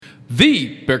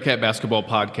The Bearcat Basketball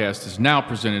Podcast is now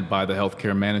presented by the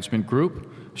Healthcare Management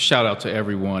Group. Shout out to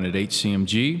everyone at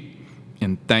HCMG,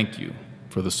 and thank you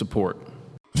for the support.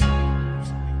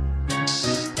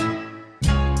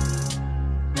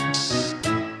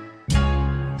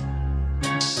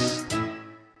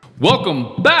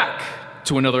 Welcome back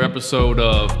to another episode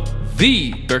of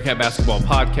the Bearcat Basketball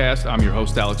Podcast. I'm your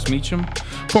host, Alex Meacham,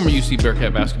 former UC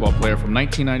Bearcat basketball player from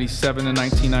 1997 to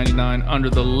 1999 under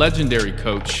the legendary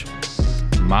coach,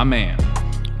 my man,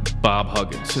 Bob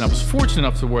Huggins. And I was fortunate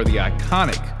enough to wear the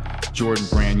iconic Jordan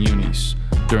brand unis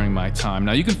during my time.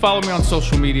 Now, you can follow me on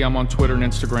social media. I'm on Twitter and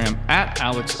Instagram at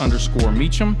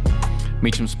Alex_Meacham.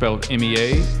 Meacham spelled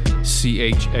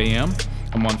M-E-A-C-H-A-M.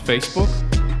 I'm on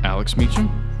Facebook, Alex Meacham.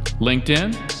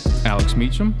 LinkedIn, Alex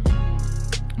Meacham.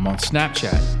 I'm on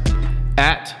Snapchat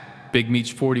at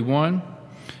BigMeach41.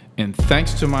 And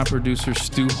thanks to my producer,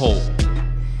 Stu Holt,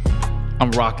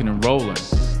 I'm rocking and rolling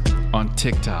on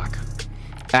TikTok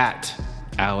at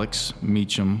Alex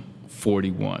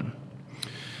Meacham41.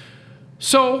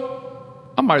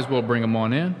 So I might as well bring him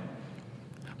on in.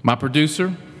 My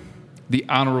producer, the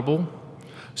Honorable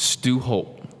Stu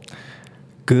Holt.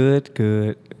 Good.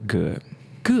 Good,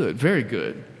 very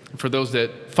good. For those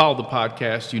that follow the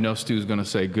podcast, you know Stu's going to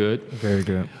say good. Very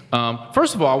good.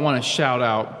 First of all, I want to shout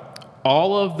out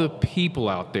all of the people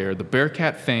out there, the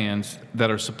Bearcat fans that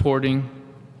are supporting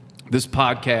this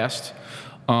podcast,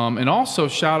 and also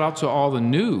shout out to all the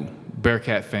new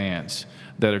Bearcat fans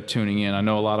that are tuning in. I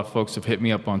know a lot of folks have hit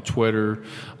me up on Twitter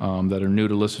that are new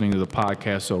to listening to the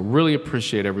podcast, so really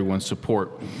appreciate everyone's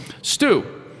support. Stu,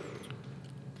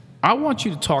 I want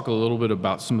you to talk a little bit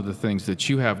about some of the things that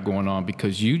you have going on,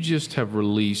 because you just have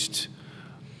released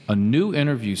a new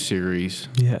interview series.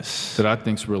 Yes. That I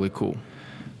think is really cool.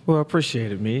 Well, I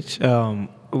appreciate it, Meach.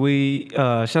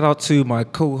 Shout out to my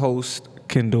co-host,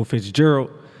 Kendall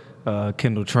Fitzgerald.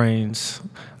 Kendall trains.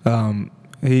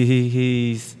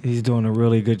 He's doing a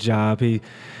really good job. He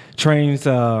trains.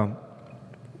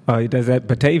 He does at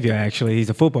Batavia. Actually,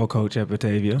 he's a football coach at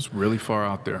Batavia. It's really far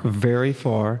out there. Very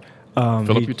far.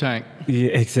 Fill up your tank.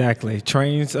 Yeah, exactly.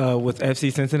 Trains with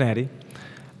FC Cincinnati.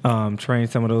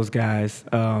 Trains some of those guys.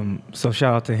 So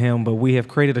shout out to him. But we have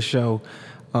created a show,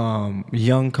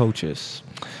 Young Coaches.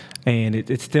 And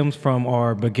it stems from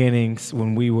our beginnings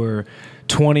when we were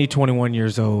 20, 21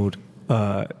 years old,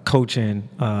 coaching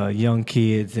young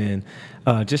kids, and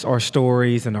just our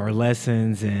stories and our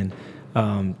lessons and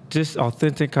just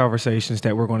authentic conversations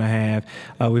that we're going to have.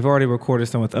 We've already recorded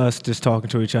some with us just talking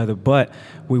to each other, but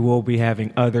we will be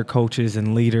having other coaches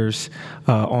and leaders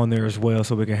on there as well,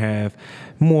 so we can have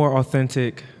more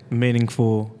authentic,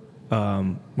 meaningful,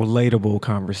 relatable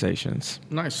conversations.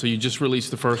 Nice. So you just released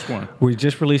the first one. We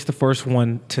just released the first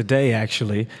one today,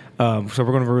 actually. So we're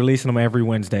going to be releasing them every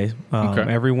Wednesday. Okay.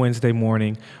 Every Wednesday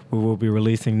morning, we will be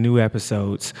releasing new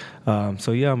episodes.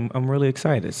 So yeah, I'm really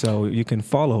excited. So you can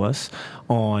follow us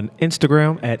on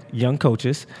Instagram at Young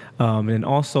Coaches, and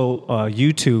also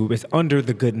YouTube. It's under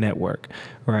the Good Network,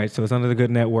 right? So it's under the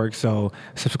Good Network. So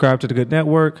subscribe to the Good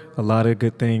Network. A lot of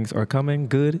good things are coming.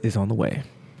 Good is on the way.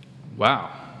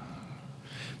 Wow.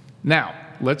 Now,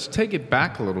 let's take it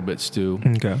back a little bit, Stu.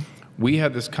 Okay. We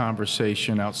had this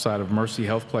conversation outside of Mercy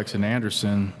Healthplex in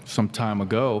Anderson some time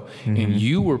ago, and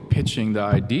you were pitching the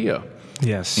idea.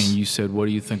 Yes. And you said, what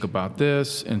do you think about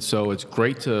this? And so it's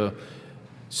great to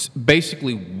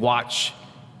basically watch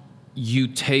you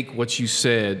take what you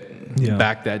said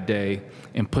back that day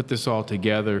and put this all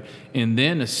together, and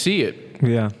then to see it.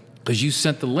 Yeah. Because you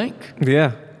sent the link.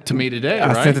 Yeah. To me today,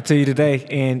 I right? sent it to you today,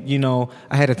 and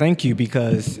I had to thank you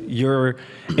because your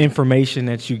information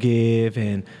that you give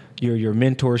and your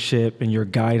mentorship and your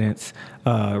guidance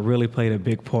really played a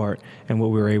big part in what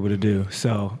we were able to do.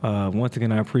 So once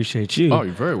again, I appreciate you. Oh,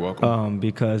 you're very welcome.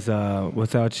 Because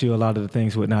without you, a lot of the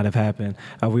things would not have happened.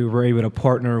 We were able to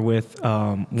partner with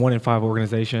 1 in 5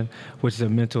 organization, which is a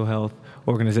mental health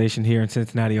organization here in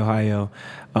Cincinnati, Ohio,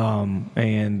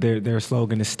 and their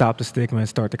slogan is "Stop the Stigma and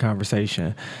Start the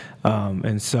Conversation."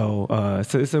 And so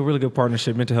it's a really good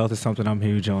partnership. Mental health is something I'm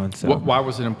huge on. So. Why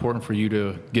was it important for you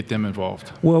to get them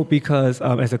involved? Well, because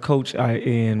as a coach,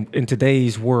 in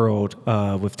today's world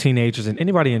with teenagers and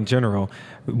anybody in general,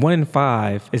 1 in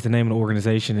 5 is the name of the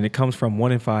organization, and it comes from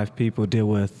 1 in 5 people deal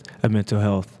with a mental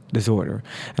health disorder.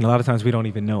 And a lot of times we don't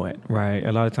even know it, right?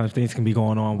 A lot of times things can be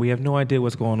going on. We have no idea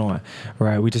what's going on,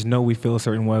 right? We just know we feel a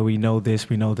certain way. We know this,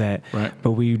 we know that, right.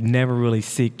 But we never really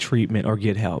seek treatment or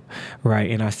get help,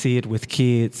 right? And I see it with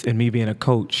kids, and me being a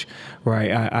coach, right?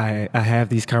 I have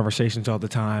these conversations all the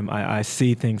time. I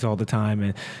see things all the time.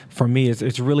 And for me,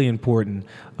 it's really important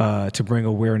to bring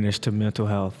awareness to mental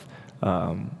health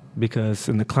because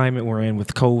in the climate we're in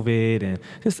with COVID and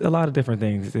just a lot of different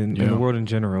things in the world in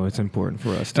general, it's important for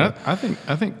us to. I think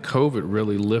COVID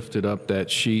really lifted up that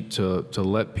sheet to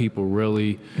let people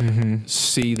really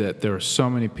see that there are so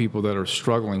many people that are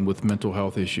struggling with mental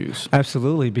health issues.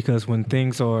 Absolutely, because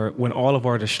when all of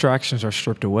our distractions are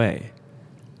stripped away,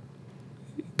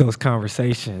 those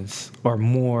conversations are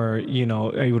more,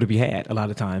 able to be had a lot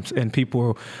of times, and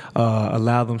people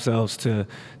allow themselves to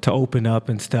open up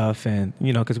and stuff, and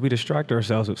because we distract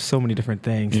ourselves with so many different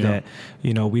things that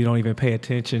we don't even pay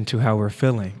attention to how we're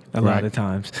feeling a lot of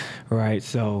times, right?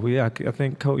 So I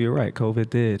think you're right. COVID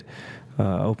did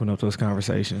open up those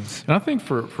conversations. And I think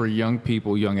for young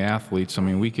people, young athletes, I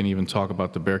mean, we can even talk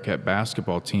about the Bearcat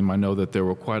basketball team. I know that there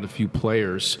were quite a few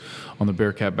players on the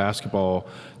Bearcat basketball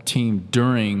team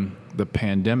during the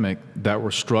pandemic that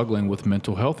were struggling with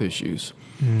mental health issues.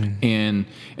 And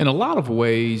in a lot of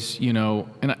ways,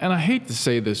 and I hate to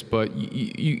say this, but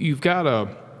you've got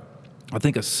I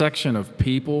think a section of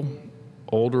people,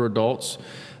 older adults,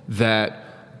 that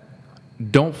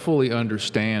don't fully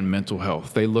understand mental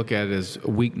health. They look at it as a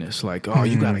weakness, like, oh,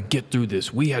 you got to get through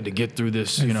this. We had to get through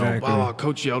this, Exactly.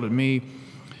 Coach yelled at me.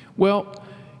 Well,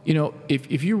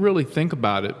 if you really think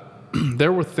about it,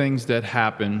 there were things that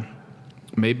happened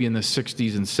maybe in the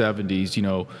 60s and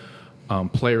 70s,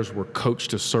 players were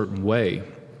coached a certain way.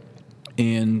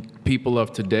 And people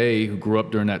of today who grew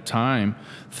up during that time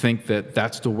think that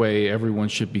that's the way everyone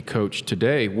should be coached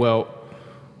today. Well,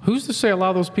 who's to say a lot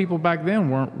of those people back then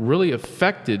weren't really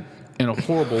affected in a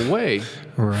horrible way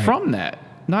from that?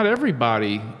 Not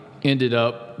everybody ended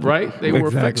up, right? They were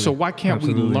affected. So why can't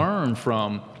we learn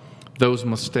from those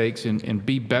mistakes and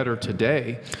be better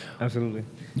today? Absolutely.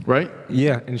 Right?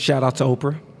 Yeah, and shout out to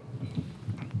Oprah.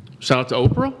 Shout out to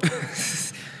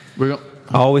Oprah?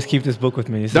 I always keep this book with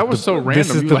me. That was so random. This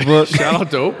is the book. Shout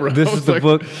out to Oprah. This is the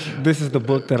book. This is the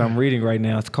book that I'm reading right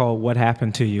now. It's called "What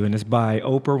Happened to You," and it's by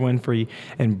Oprah Winfrey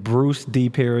and Bruce D.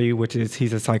 Perry,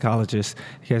 he's a psychologist.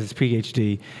 He has his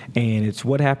PhD, and it's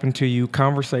 "What Happened to You: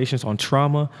 Conversations on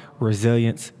Trauma,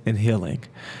 Resilience, and Healing."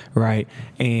 Right,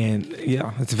 and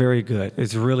it's very good.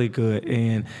 It's really good,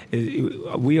 and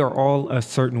we are all a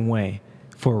certain way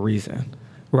for a reason.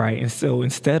 Right, and so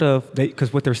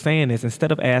because what they're saying is,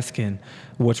 instead of asking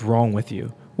what's wrong with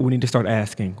you, we need to start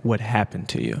asking what happened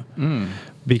to you.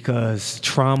 Because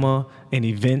trauma and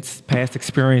events, past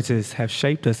experiences have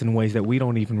shaped us in ways that we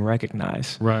don't even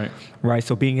recognize. Right,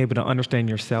 so being able to understand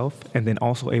yourself and then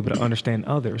also able to understand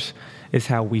others is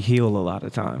how we heal a lot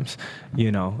of times,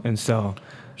 and so...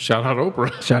 Shout out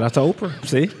Oprah. Shout out to Oprah.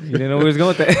 See? You didn't know where he was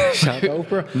going with that. Shout out to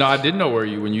Oprah. No, I didn't know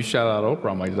when you shout out Oprah.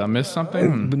 I'm like, did I miss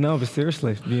something? But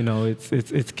seriously,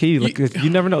 it's key. Like, you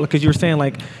never know. Because you were saying,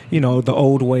 like, the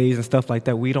old ways and stuff like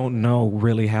that. We don't know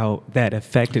really how that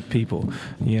affected people,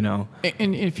 And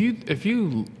if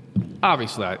you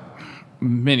obviously,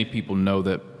 many people know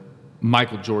that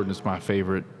Michael Jordan is my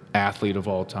favorite athlete of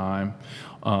all time.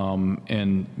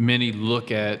 And many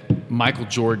look at Michael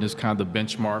Jordan as kind of the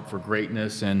benchmark for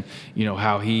greatness, and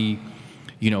how he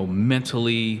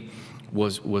mentally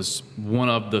was one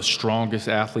of the strongest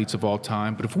athletes of all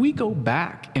time. But if we go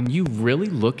back and you really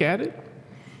look at it,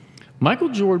 Michael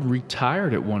Jordan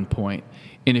retired at one point,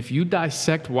 and if you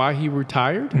dissect why he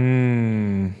retired,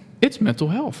 it's mental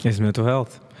health. It's mental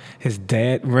health. His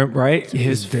dad, right?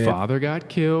 His father got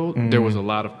killed. There was a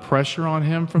lot of pressure on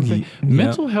him from things.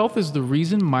 Mental health is the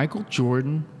reason Michael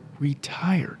Jordan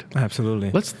retired.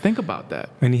 Absolutely. Let's think about that.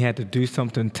 And he had to do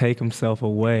something, take himself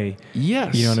away.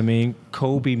 Yes. You know what I mean?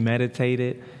 Kobe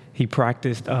meditated. He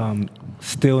practiced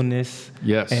stillness.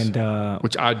 Yes. And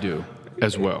which I do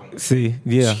as well. See,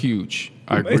 yeah. It's huge.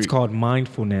 I agree. It's called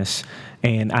mindfulness.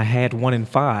 And I had 1 in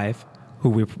 5 who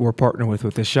we're partnering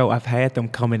with the show. I've had them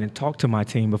come in and talk to my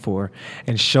team before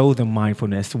and show them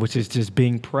mindfulness, which is just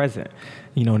being present.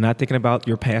 Not thinking about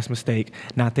your past mistake,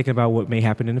 not thinking about what may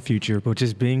happen in the future, but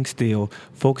just being still,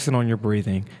 focusing on your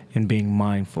breathing and being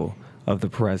mindful of the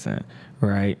present,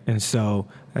 right? And so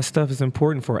that stuff is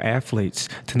important for athletes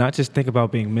to not just think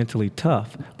about being mentally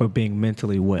tough, but being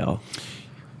mentally well.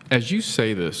 As you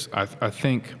say this, I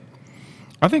think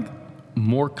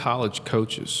more college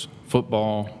coaches,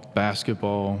 football,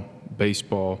 basketball,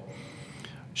 baseball,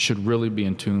 should really be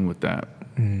in tune with that.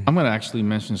 I'm going to actually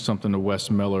mention something to Wes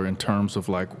Miller in terms of,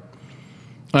 like,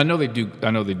 I know they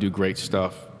do great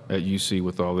stuff at UC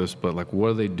with all this, but, like,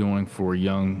 what are they doing for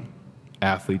young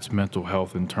athletes' mental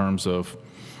health in terms of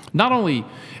not only,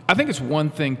 I think it's one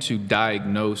thing to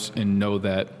diagnose and know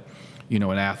that, an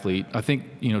athlete. I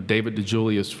think, David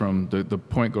DeJulius from the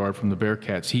point guard from the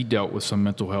Bearcats, he dealt with some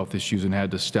mental health issues and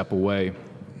had to step away.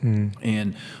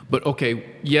 But okay,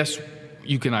 yes,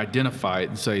 you can identify it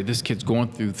and say, this kid's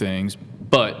going through things,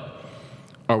 but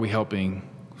are we helping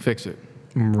fix it?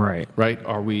 Right. Right?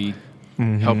 Are we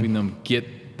helping them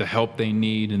get the help they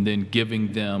need and then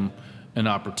giving them an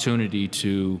opportunity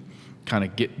to kind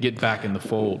of get back in the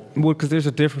fold? Well, because there's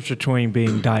a difference between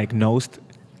being diagnosed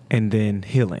and then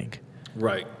healing.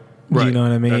 Right. You know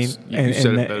what I mean? You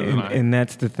said it better than I. And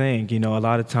that's the thing. You know, a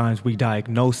lot of times we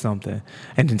diagnose something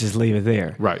and then just leave it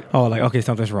there. Right. Oh, like, okay,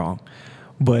 something's wrong.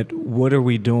 But what are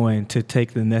we doing to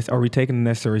take are we taking the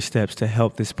necessary steps to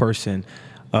help this person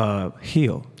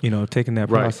heal? You know, taking that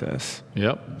process.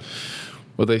 Yep.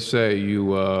 Well, they say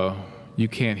you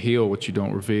can't heal what you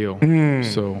don't reveal.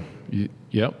 So,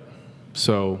 yep.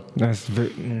 So that's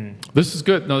this is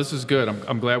good. No, this is good.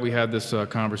 I'm glad we had this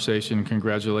conversation.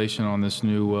 Congratulations on this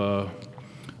new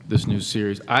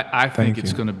series. I think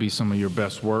it's going to be some of your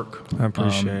best work. I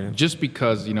appreciate it. Just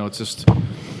because it's just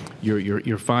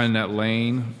you're finding that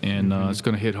lane, and it's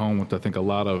going to hit home with I think a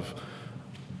lot of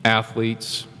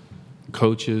athletes,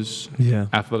 coaches,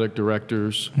 athletic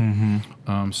directors.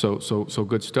 So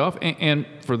good stuff. And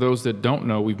for those that don't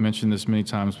know, we've mentioned this many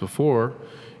times before.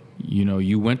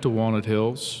 You went to Walnut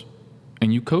Hills,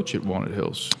 and you coach at Walnut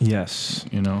Hills. Yes.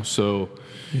 So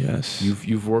yes,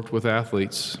 you've worked with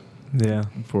athletes. Yeah.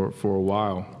 For a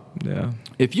while. Yeah.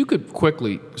 If you could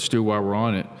quickly, Stu, while we're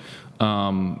on it,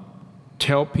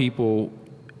 tell people,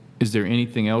 is there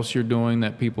anything else you're doing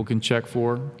that people can check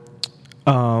for?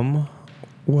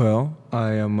 Well,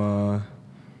 I am.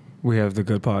 We have the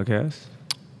Good Podcast.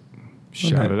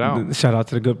 Shout it out. Shout out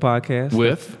to the Good Podcast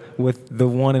with the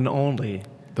one and only.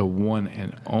 The one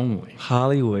and only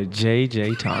Hollywood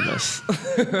J.J. Thomas.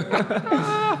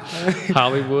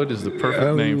 Hollywood is the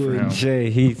perfect name for him. Jay,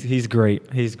 he's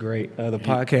great. He's great. The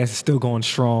podcast is still going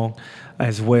strong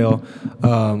as well.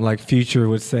 Like Future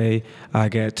would say, I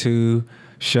got 2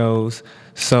 shows.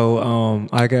 So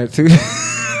I got 2.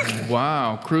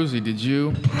 Wow, Cruzy, did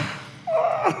you?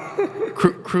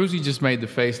 Cruzy just made the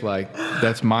face like,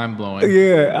 that's mind-blowing.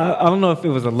 Yeah, I don't know if it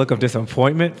was a look of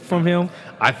disappointment from him.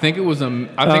 I think it was a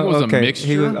mixture.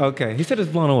 He said he was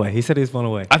blown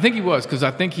away. I think he was, because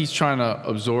I think he's trying to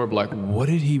absorb, like, what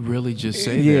did he really just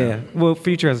say there? Yeah, well,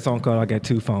 Future has a song called I Got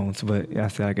 2 Phones, but I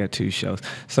said I got 2 shows.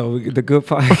 So the Good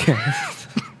Podcast.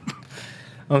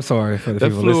 I'm sorry for the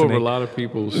people listening. That flew over a lot of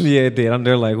people's. Yeah, it did.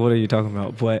 They're like, what are you talking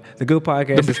about? But the Good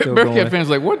Podcast is still going. Bearcat fans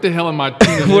are like, what the hell am I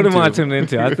tuning into? What am I tuning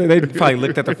into? I think they probably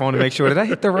looked at their phone to make sure, did I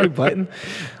hit the right button?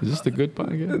 Is this the Good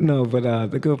Podcast? No,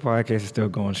 but the Good Podcast is still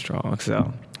going strong.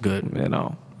 So good.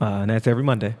 And that's every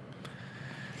Monday.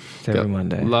 It's every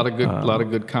Monday. A lot of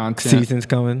good content. Season's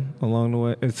coming along the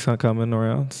way. It's coming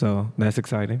around, so that's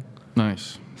exciting.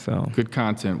 Nice. So good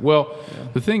content. Well,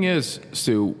 the thing is,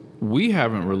 Stu, we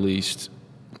haven't released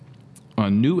a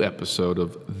new episode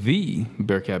of the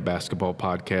Bearcat Basketball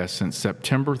Podcast since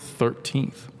September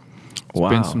 13th. It's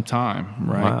been some time,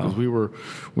 right? Because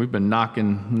we've been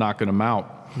knocking them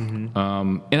out. And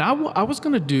I was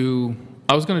gonna do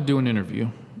an interview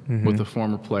with a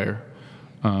former player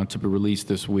to be released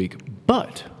this week,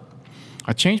 but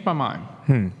I changed my mind.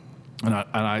 And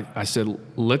I said,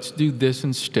 let's do this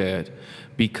instead,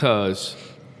 because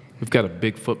we've got a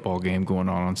big football game going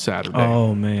on Saturday.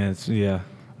 Oh man, yeah.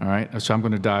 All right, so I'm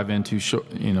going to dive into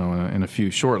in a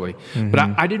few shortly. But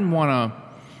I didn't want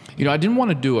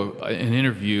to do an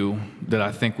interview that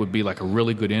I think would be like a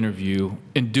really good interview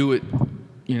and do it,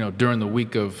 during the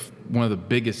week of one of the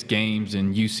biggest games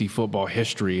in UC football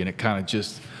history, and it kind of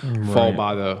just fall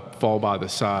by the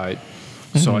side.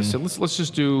 So I said, let's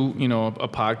just do a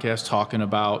podcast talking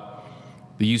about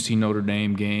the UC Notre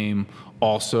Dame game,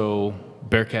 also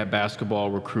Bearcat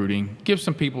basketball recruiting, give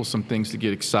some people some things to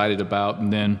get excited about,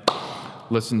 and then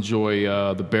let's enjoy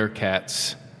the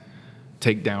Bearcats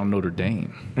take down Notre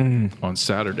Dame on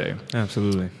Saturday.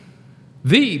 Absolutely.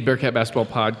 The Bearcat Basketball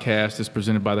Podcast is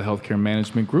presented by the Healthcare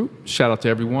Management Group. Shout out to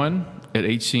everyone at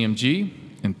HCMG,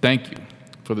 and thank you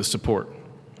for the support.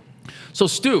 So,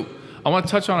 Stu, I want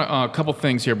to touch on a couple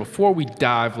things here before we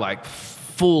dive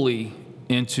fully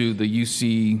into the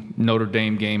UC Notre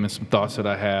Dame game and some thoughts that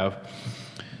I have.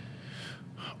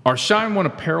 Our Shine One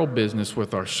apparel business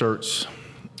with our shirts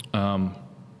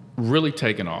really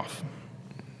taken off.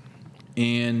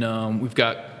 And we've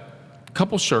got a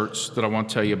couple shirts that I want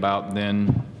to tell you about, and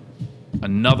then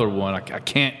another one. I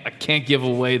can't give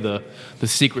away the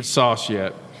secret sauce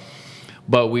yet.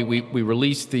 But we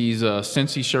released these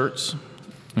Cincy shirts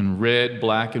in red,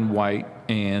 black, and white,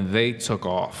 and they took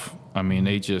off. I mean,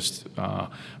 they just,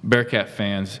 Bearcat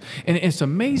fans. And it's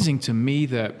amazing to me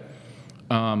that,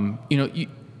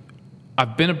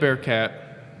 I've been a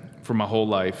Bearcat for my whole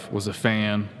life, was a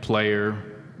fan, player,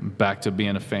 back to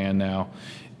being a fan now.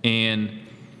 And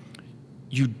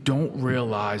you don't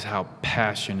realize how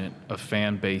passionate a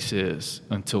fan base is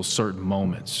until certain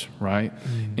moments, right?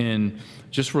 And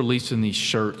just releasing these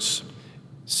shirts,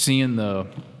 seeing the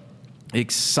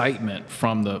excitement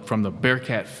from the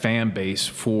Bearcat fan base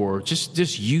for just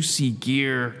UC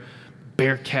gear,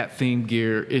 Bearcat themed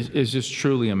gear is just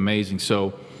truly amazing.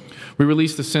 So we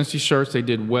released the Cincy shirts. They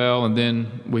did well, and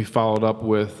then we followed up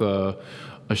with a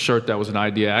shirt that was an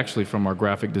idea actually from our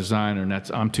graphic designer, and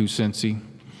that's I'm Too Cincy,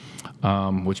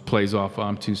 which plays off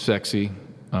I'm Too Sexy,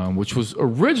 which was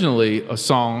originally a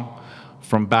song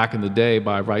from back in the day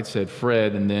by Right Said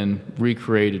Fred and then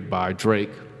recreated by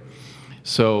Drake.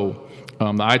 So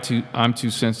the I'm Too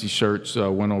Cincy shirts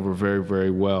went over very,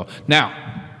 very well.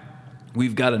 Now,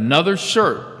 we've got another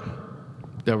shirt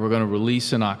that we're going to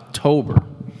release in October.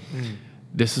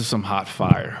 This is some hot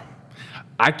fire.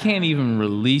 I can't even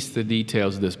release the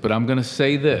details of this, but I'm going to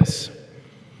say this.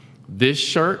 This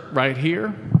shirt right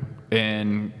here,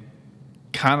 and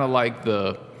kind of like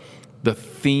the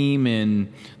theme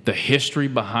and the history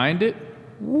behind it,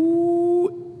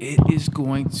 woo, it is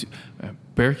going to...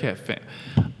 Bearcat fan.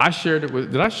 I shared it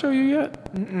with... Did I show you yet?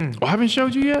 Oh, I haven't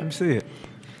showed you yet? Let me see it.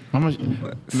 How much,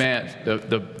 man,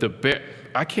 the bear...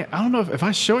 I don't know if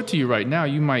I show it to you right now,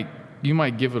 you might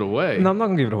give it away. No, I'm not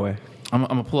going to give it away. I'm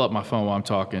going to pull up my phone while I'm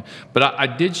talking. But I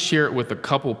did share it with a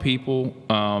couple people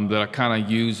that I kind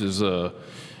of use as a...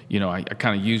 I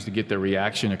kind of use to get their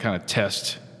reaction to kind of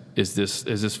test, is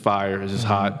this fire? Is this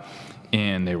hot?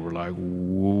 And they were like,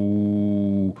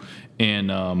 woo.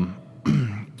 And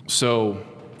so,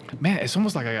 man, it's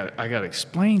almost like I got to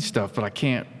explain stuff, but I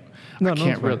can't. I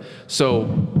can't really. So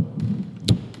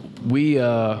we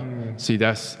see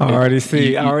that's. I already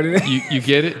see. I already. You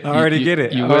get it. I already get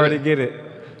it. I already get it.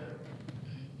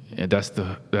 Yeah, that's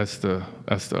the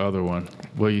other one.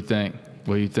 What do you think?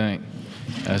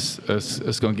 That's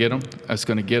gonna get them. That's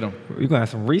gonna get them. You're gonna have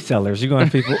some resellers. You're gonna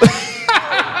have people.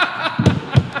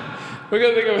 We're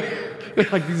gonna think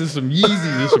of like these are some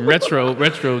Yeezys and some retro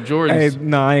Jordans. Hey,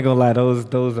 no, I ain't gonna lie. Those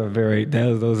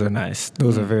are nice.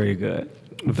 Those are very good.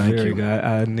 Thank you. Good.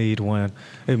 I need one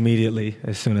immediately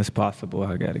as soon as possible.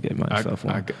 I gotta get myself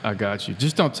one. I got you.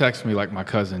 Just don't text me like my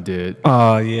cousin did.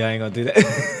 Oh yeah, I ain't gonna do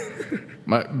that.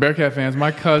 My Bearcat fans,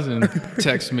 my cousin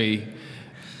texts me,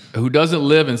 who doesn't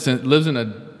lives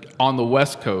on the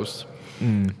West Coast,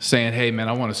 saying, "Hey man,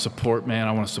 I want to support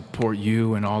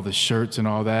you and all the shirts and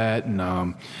all that,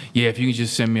 and yeah, if you can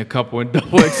just send me a couple in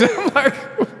double XL." I'm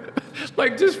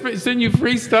like just send you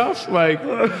free stuff, like,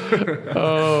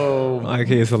 oh, like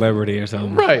he's a celebrity or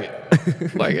something, right?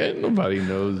 Like nobody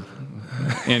knows.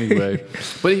 Anyway,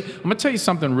 but I'm gonna tell you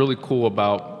something really cool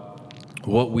about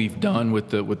what we've done with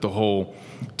the whole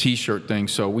T-shirt thing.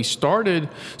 So we started.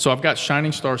 So I've got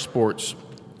Shining Star Sports,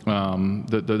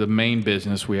 the main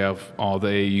business. We have all the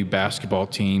AAU basketball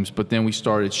teams, but then we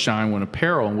started Shine One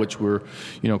Apparel, in which we're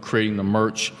creating the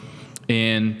merch,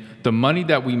 and the money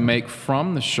that we make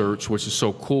from the shirts, which is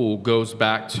so cool, goes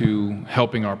back to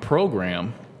helping our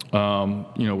program,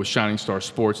 with Shining Star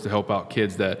Sports, to help out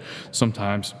kids that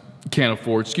sometimes can't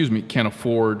afford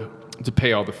to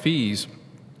pay all the fees.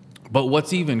 But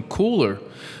what's even cooler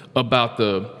about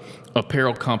the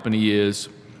apparel company is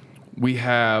we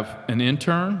have an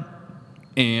intern,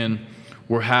 and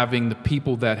we're having the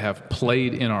people that have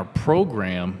played in our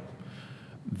program,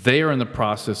 they are in the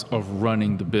process of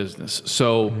running the business.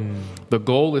 So the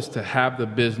goal is to have the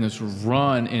business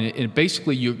run, and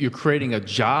basically you're creating a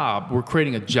job. We're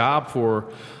creating a job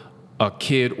for a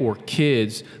kid or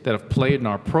kids that have played in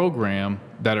our program,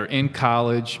 that are in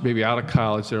college, maybe out of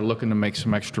college, that are looking to make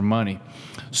some extra money.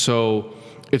 So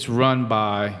it's run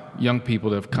by young people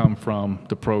that have come from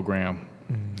the program.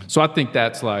 So I think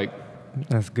that's good.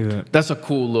 That's a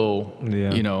cool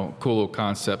little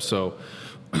concept. So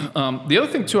the other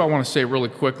thing too I want to say really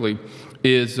quickly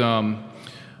is I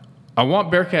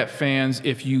want Bearcat fans,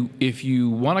 if you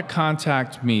want to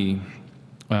contact me,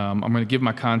 I'm going to give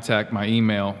my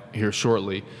email here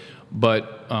shortly.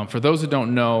 But for those that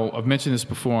don't know, I've mentioned this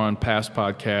before on past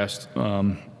podcasts.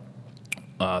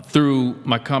 Through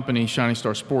my company, Shining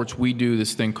Star Sports, we do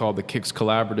this thing called the Kicks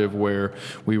Collaborative, where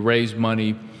we raise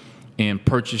money and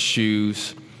purchase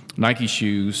shoes, Nike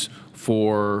shoes,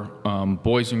 for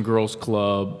Boys and Girls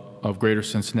Club of Greater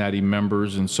Cincinnati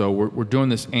members. And so we're doing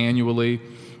this annually,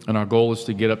 and our goal is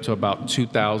to get up to about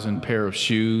 2,000 pair of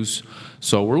shoes.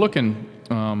 So we're looking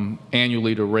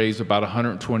annually to raise about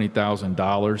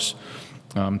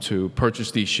 $120,000 to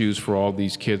purchase these shoes for all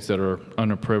these kids that are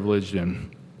underprivileged,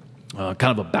 and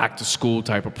kind of a back-to-school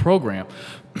type of program.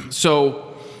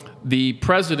 So the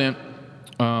president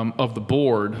of the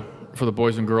board for the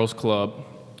Boys and Girls Club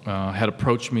had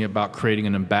approached me about creating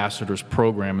an ambassadors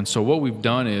program. And so what we've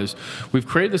done is we've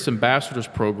created this ambassadors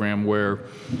program where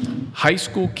high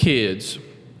school kids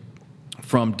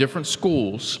from different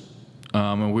schools,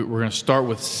 and we're going to start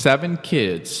with 7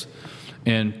 kids,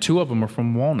 and 2 of them are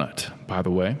from Walnut, by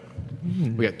the way.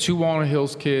 We got 2 Walnut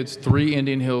Hills kids, 3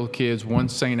 Indian Hill kids, 1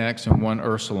 St. X, and 1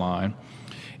 Ursuline.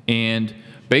 And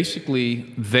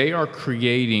basically, they are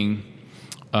creating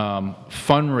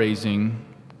fundraising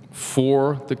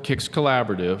for the Kicks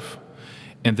Collaborative,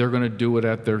 and they're going to do it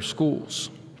at their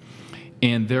schools.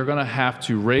 And they're going to have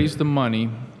to raise the money,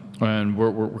 and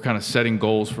we're kind of setting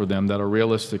goals for them that are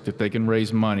realistic, that they can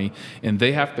raise money, and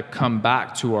they have to come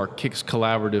back to our Kicks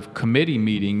Collaborative committee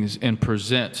meetings and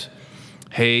present,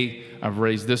 hey, I've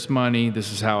raised this money,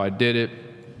 this is how I did it.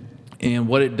 And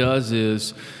what it does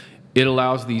is it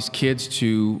allows these kids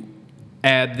to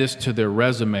add this to their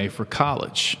resume for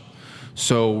college.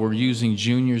 So we're using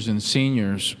juniors and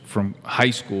seniors from high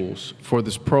schools for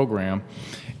this program.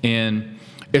 And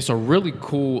it's a really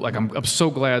cool, like I'm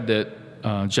so glad that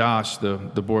Josh, the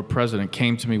board president,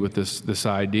 came to me with this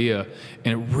idea,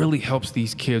 and it really helps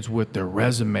these kids with their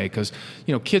resume, because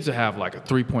kids that have like a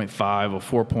 3.5, a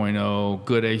 4.0,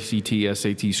 good ACT,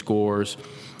 SAT scores,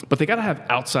 but they got to have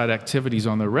outside activities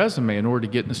on their resume in order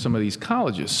to get into some of these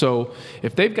colleges. So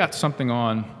if they've got something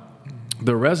on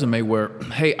their resume where,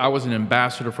 hey, I was an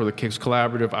ambassador for the Kicks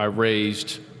Collaborative, I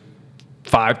raised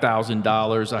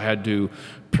 $5,000, I had to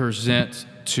present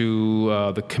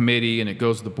to the committee, and it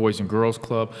goes to the Boys and Girls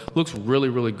Club. Looks really,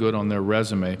 really good on their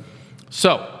resume.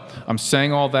 So I'm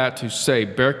saying all that to say,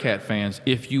 Bearcat fans,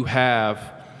 if you have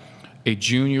a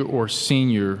junior or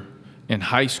senior in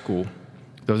high school,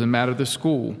 doesn't matter the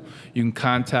school, you can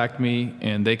contact me,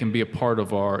 and they can be a part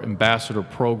of our ambassador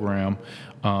program.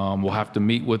 We'll have to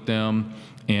meet with them,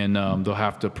 and they'll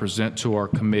have to present to our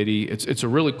committee. It's a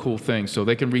really cool thing. So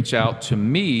they can reach out to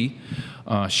me,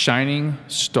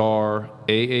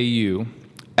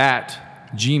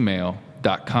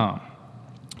 shiningstaraau@gmail.com.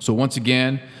 So once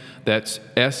again, that's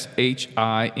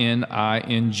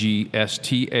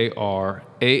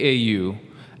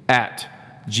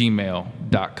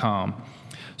shiningstaraau@gmail.com.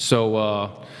 So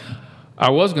I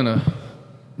was going to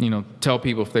tell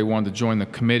people if they wanted to join the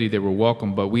committee, they were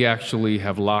welcome, but we actually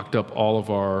have locked up all of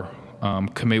our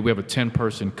committee. We have a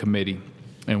 10-person committee,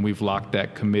 and we've locked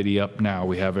that committee up now.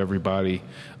 We have everybody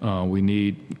we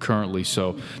need currently.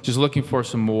 So just looking for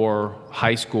some more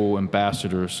high school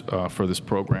ambassadors for this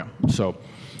program. So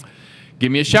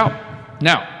give me a shout.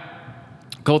 Now,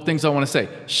 a couple things I want to say.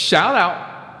 Shout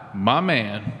out my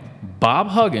man, Bob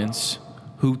Huggins,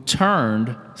 who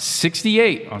turned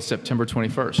 68 on September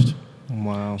 21st.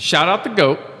 Wow. Shout out the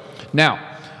GOAT. Now,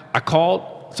 I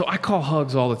call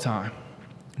Hugs all the time,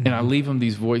 and I leave him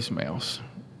these voicemails,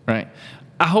 right?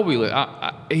 I hope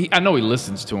I know he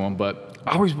listens to them, but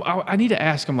I need to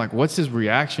ask him, like, what's his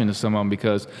reaction to some of them,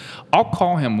 because I'll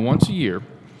call him once a year,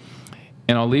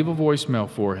 and I'll leave a voicemail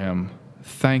for him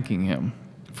thanking him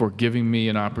for giving me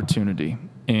an opportunity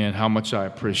and how much I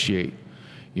appreciate,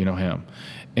 him.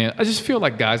 And I just feel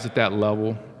like guys at that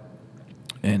level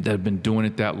and that have been doing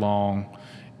it that long,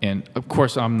 and of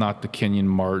course I'm not the Kenyon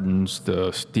Martins,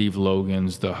 the Steve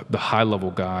Logans, the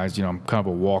high-level guys, I'm kind of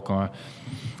a walk-on.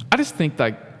 I just think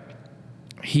like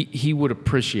he would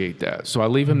appreciate that. So I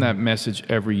leave him that message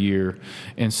every year.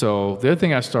 And so the other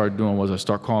thing I started doing was I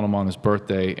start calling him on his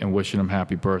birthday and wishing him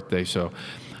happy birthday. So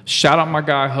shout out my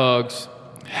guy Hugs,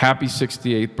 happy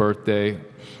 68th birthday.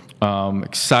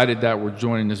 Excited that we're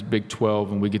joining this Big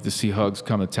 12 and we get to see Hugs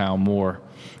come to town more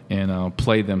and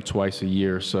play them twice a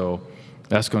year. So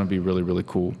that's going to be really, really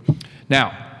cool.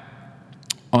 Now,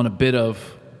 on a bit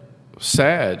of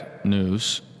sad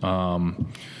news,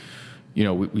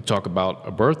 we talk about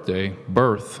a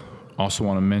birth. Also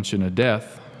want to mention a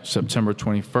death. September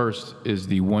 21st is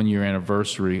the 1-year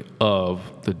anniversary of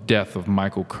the death of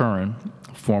Michael Curran,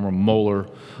 former Moeller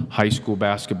high school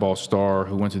basketball star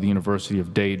who went to the University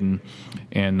of Dayton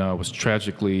and was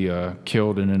tragically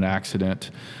killed in an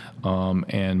accident.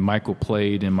 And Michael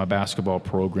played in my basketball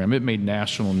program. It made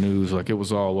national news, like it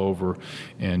was all over.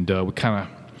 And we kind of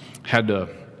had to,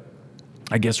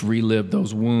 I guess, relive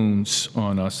those wounds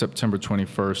on September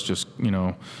 21st, just,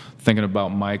 thinking about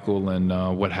Michael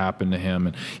and what happened to him.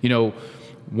 And,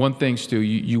 one thing, Stu,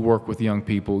 you work with young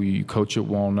people. You coach at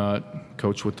Walnut,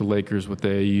 coach with the Lakers, with the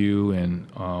AU, and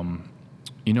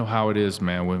you know how it is,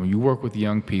 man. When you work with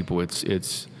young people,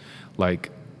 it's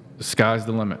like the sky's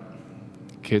the limit.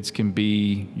 You can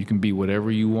be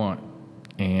whatever you want.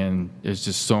 And there's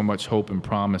just so much hope and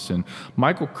promise. And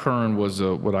Michael Curran was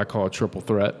what I call a triple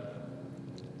threat.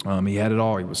 He had it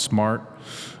all. He was smart,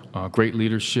 great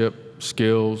leadership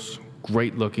skills,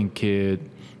 great looking kid.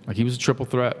 Like, he was a triple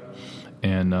threat.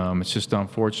 And it's just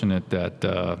unfortunate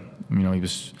that, he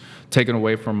was taken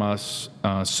away from us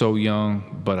so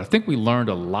young. But I think we learned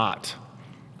a lot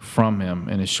from him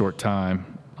in his short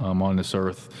time on this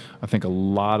earth. I think a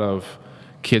lot of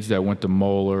kids that went to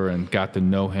Moeller and got to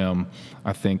know him,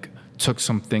 I think, took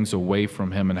some things away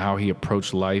from him and how he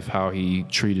approached life, how he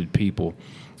treated people,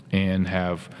 and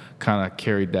have kind of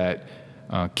carried that.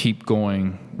 Keep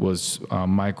going was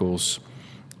Michael's.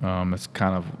 It's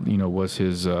kind of, was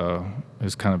his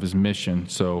mission.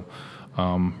 So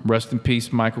rest in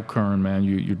peace, Michael Kern, man.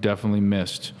 You're definitely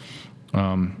missed.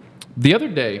 The other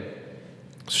day,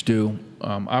 Stu,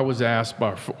 I was asked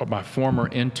by my former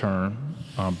intern,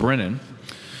 Brennan.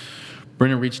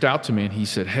 Brennan reached out to me and he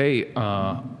said, hey,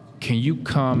 can you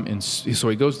come and so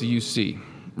he goes to UC,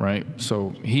 right? So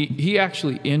he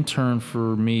actually interned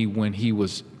for me when he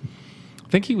was, I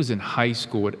think he was in high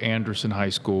school at Anderson High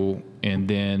School, and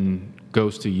then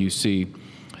goes to UC.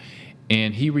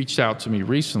 And he reached out to me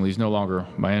recently. He's no longer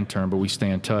my intern, but we stay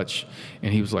in touch.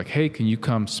 And he was like, hey, can you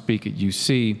come speak at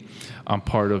UC? I'm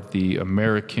part of the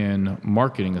American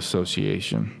Marketing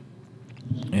Association.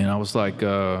 And I was like,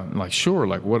 sure,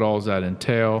 like, what all does that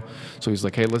entail? So he's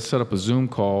like, hey, let's set up a Zoom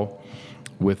call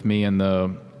with me and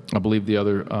I believe the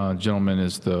other gentleman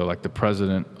is the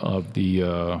president of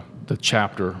the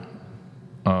chapter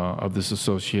of this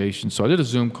association. So I did a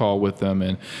Zoom call with them,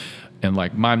 and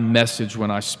like, my message when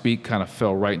I speak kind of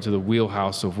fell right into the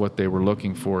wheelhouse of what they were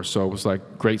looking for. So it was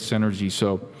like great synergy.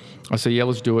 So I said, yeah,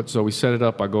 let's do it. So we set it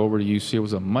up. I go over to UC. It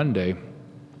was a Monday,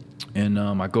 and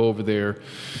I go over there.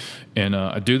 And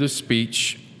I do this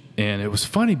speech, and it was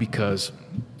funny because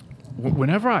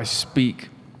whenever I speak,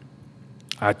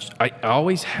 I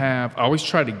always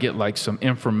try to get like some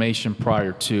information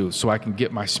prior to, so I can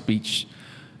get my speech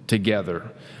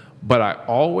together. But I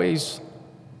always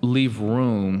leave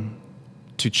room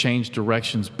to change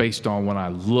directions based on when I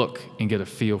look and get a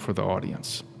feel for the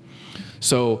audience.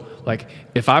 So, like,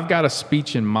 if I've got a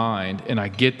speech in mind and I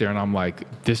get there and I'm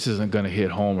like, this isn't going to hit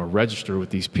home or register with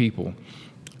these people,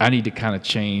 I need to kind of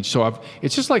change. So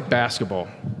it's just like basketball.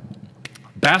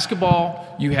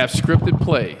 Basketball, you have scripted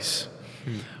plays.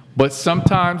 But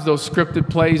sometimes those scripted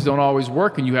plays don't always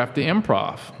work, and you have to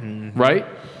improv, right?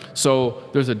 So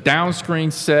there's a down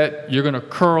screen set. You're going to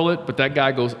curl it, but that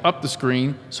guy goes up the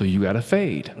screen, so you got to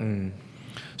fade.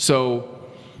 So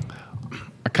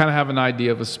I kind of have an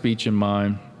idea of a speech in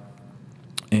mind.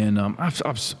 And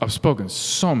I've spoken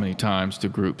so many times to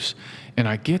groups. And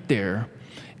I get there,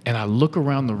 and I look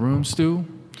around the room, Stu,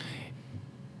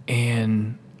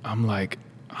 and I'm like,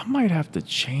 I might have to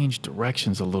change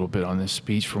directions a little bit on this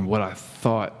speech from what I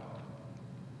thought.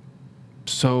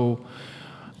 So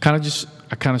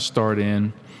I kind of start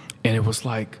in, and it was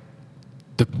like,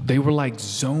 they were like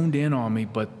zoned in on me,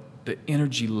 but the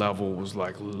energy level was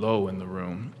like low in the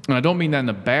room. And I don't mean that in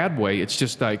a bad way. It's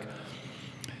just like,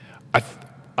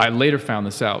 I later found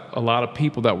this out. A lot of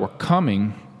people that were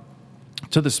coming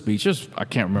to the speeches, I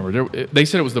can't remember. They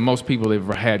said it was the most people they've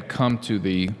ever had come to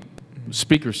the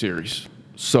speaker series.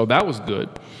 So that was good.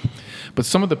 But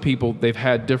some of the people, they've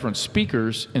had different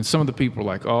speakers, and some of the people were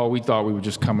like, oh, we thought we were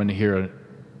just coming to hear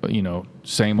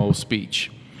same old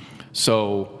speech.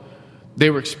 So they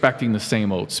were expecting the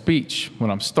same old speech when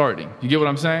I'm starting. You get what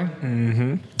I'm saying?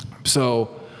 Mm-hmm.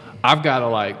 So I've got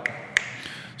to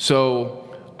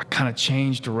so I kind of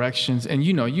changed directions. And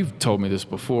you've told me this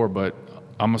before, but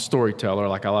I'm a storyteller.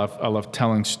 Like, I love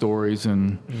telling stories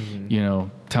and,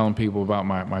 telling people about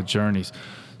my journeys.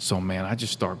 So, man, I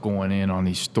just start going in on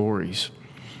these stories.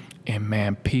 And,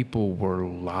 man, people were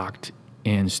locked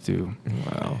in, Stu.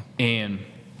 Wow. And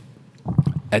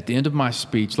at the end of my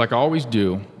speech, like I always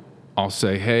do, I'll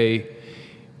say, hey,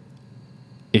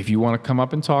 if you want to come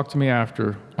up and talk to me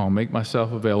after, I'll make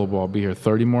myself available. I'll be here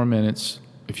 30 more minutes.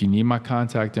 If you need my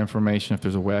contact information, if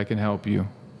there's a way I can help you,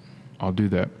 I'll do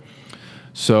that.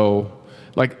 So,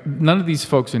 like, none of these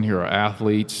folks in here are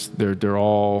athletes. They're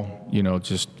all,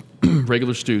 just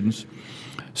regular students.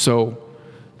 So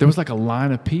there was like a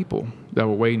line of people that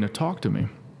were waiting to talk to me.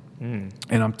 And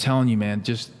I'm telling you, man,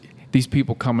 just these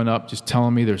people coming up, just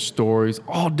telling me their stories,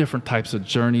 all different types of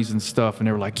journeys and stuff. And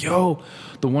they were like, yo,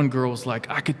 the one girl was like,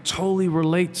 I could totally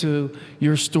relate to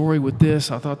your story with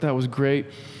this. I thought that was great.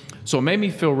 So it made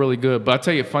me feel really good. But I'll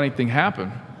tell you, a funny thing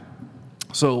happened.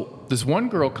 So this one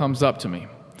girl comes up to me.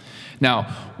 Now,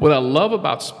 what I love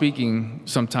about speaking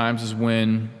sometimes is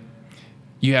when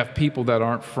you have people that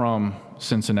aren't from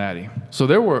Cincinnati. So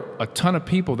there were a ton of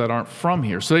people that aren't from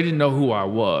here. So they didn't know who I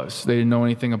was. They didn't know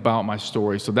anything about my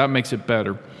story. So that makes it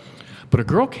better. But a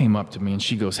girl came up to me and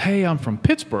she goes, "Hey, I'm from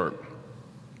Pittsburgh."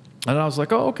 And I was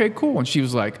like, "Oh, okay, cool." And she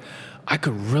was like, "I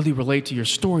could really relate to your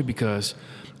story because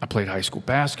I played high school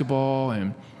basketball."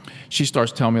 And she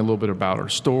starts telling me a little bit about her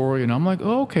story. And I'm like,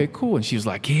 "Oh, okay, cool." And she was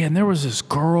like, "Yeah, and there was this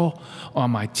girl on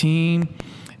my team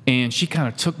and she kind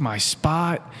of took my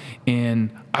spot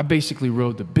and I basically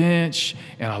rode the bench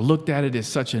and I looked at it as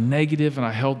such a negative and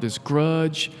I held this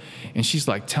grudge." And she's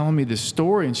like telling me this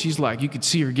story and she's like, you could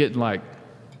see her getting like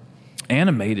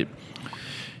animated.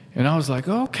 And I was like,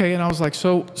 oh, okay. And I was like,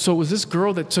 so was this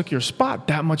girl that took your spot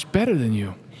that much better than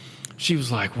you? She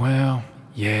was like, well,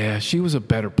 yeah, she was a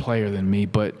better player than me,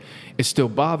 but it still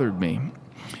bothered me.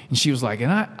 And she was like,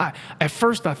 and I at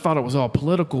first I thought it was all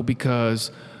political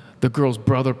because the girl's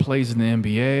brother plays in the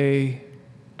NBA.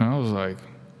 And I was like,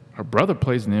 her brother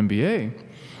plays in the NBA?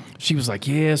 She was like,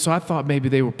 yeah, so I thought maybe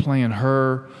they were playing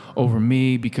her over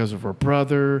me because of her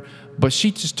brother, but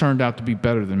she just turned out to be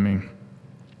better than me.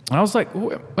 And I was like,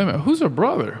 wait a minute, who's her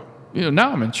brother?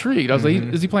 Now I'm intrigued. I was like,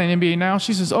 is he playing NBA now?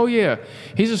 She says, oh, yeah,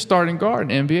 he's a starting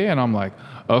guard in NBA. And I'm like,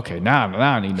 okay, now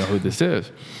I need to know who this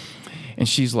is. And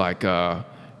she's like, well,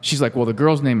 the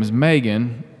girl's name is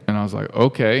Megan. And I was like,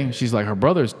 okay. And she's like, her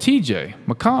brother is TJ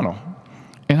McConnell.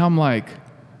 And I'm like,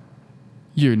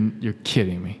 you're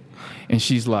kidding me. And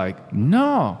she's like,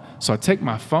 no. So I take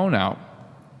my phone out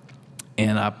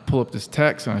and I pull up this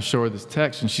text and I show her this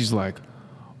text and she's like,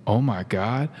 oh my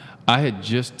God, I had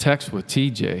just texted with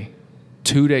TJ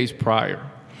 2 days prior.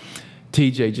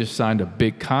 TJ just signed a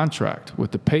big contract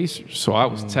with the Pacers. So I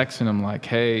was texting him like,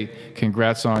 hey,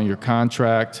 congrats on your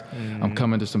contract. I'm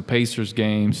coming to some Pacers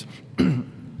games.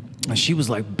 And she was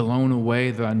like blown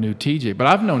away that I knew TJ. But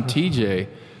I've known TJ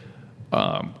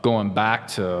going back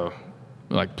to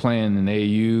like playing in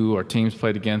AU, or teams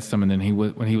played against him, and then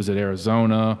when he was at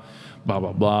Arizona, blah,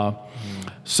 blah, blah.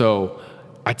 So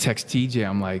I text TJ,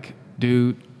 I'm like,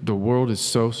 dude, the world is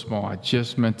so small. I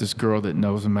just met this girl that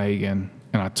knows Megan,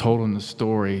 and I told him the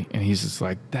story, and he's just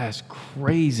like, that's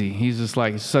crazy. He's just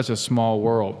like, it's such a small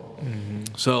world.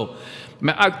 So,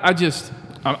 man,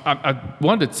 I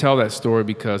wanted to tell that story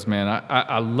because, man,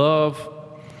 I love,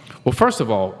 well, first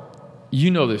of all,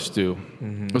 you know this, Stu,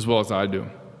 as well as I do.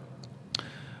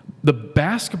 The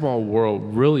basketball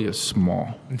world really is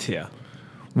small. Yeah.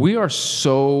 We are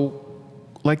so,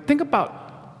 like, think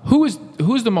about who is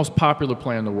the most popular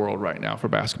player in the world right now for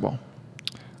basketball?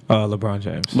 LeBron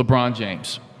James. LeBron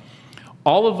James.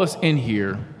 All of us in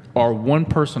here are one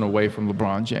person away from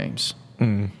LeBron James.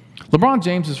 LeBron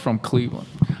James is from Cleveland.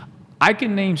 I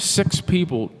can name 6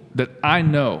 people that I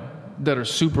know that are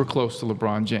super close to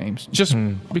LeBron James just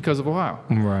because of Ohio.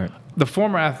 Right. The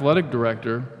former athletic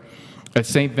director at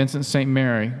St. Vincent St.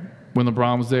 Mary, when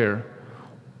LeBron was there,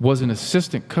 was an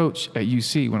assistant coach at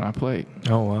UC when I played.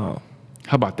 Oh, wow.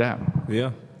 How about that?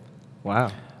 Yeah.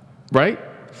 Wow. Right?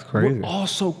 It's crazy. We're all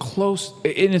so close.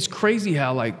 And it's crazy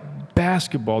how, like,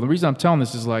 basketball, the reason I'm telling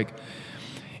this is, like,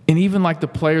 and even, like, the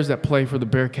players that play for the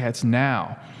Bearcats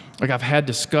now, like, I've had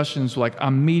discussions, like,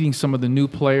 I'm meeting some of the new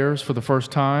players for the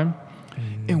first time,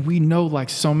 and we know, like,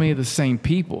 so many of the same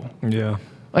people. Yeah.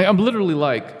 Like, I'm literally,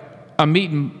 like, I'm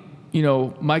meeting,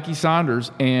 Mikey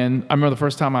Saunders, and I remember the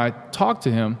first time I talked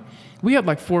to him, we had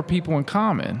like 4 people in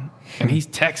common, and he's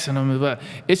texting them. But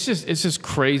it's just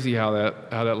crazy how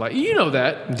that like,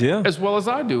 that as well as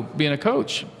I do, being a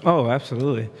coach. Oh,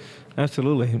 absolutely. That's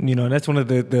one of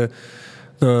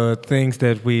the things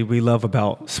that we love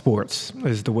about sports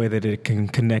is the way that it can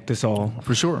connect us all.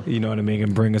 For sure. You know what I mean?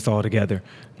 And bring us all together,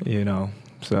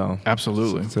 So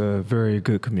absolutely. It's a very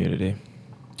good community.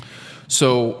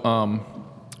 So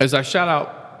as I shout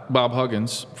out Bob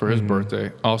Huggins for his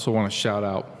birthday, I also want to shout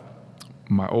out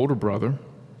my older brother,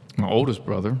 my oldest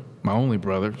brother, my only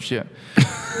brother. Shit.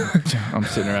 I'm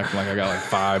sitting there acting like I got like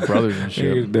 5 brothers and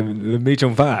shit. The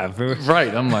Meacham 5.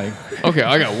 Right. I'm like, okay,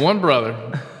 I got one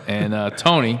brother. And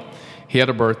Tony, he had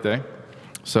a birthday.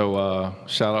 So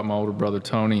shout out my older brother,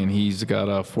 Tony, and he's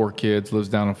got 4 kids, lives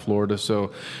down in Florida.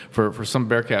 So for some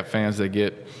Bearcat fans that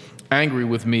get angry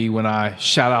with me when I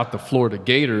shout out the Florida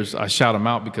Gators, I shout them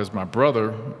out because my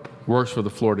brother works for the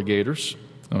Florida Gators,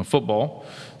 football.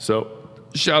 So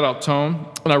shout out Tone.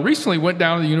 And I recently went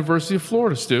down to the University of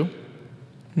Florida, Stu.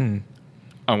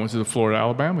 I went to the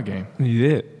Florida-Alabama game.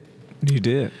 You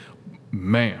did.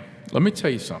 Man, let me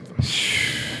tell you something.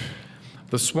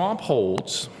 The Swamp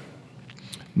holds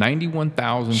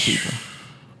 91,000 people.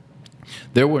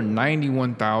 There were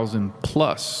 91,000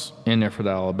 plus in there for the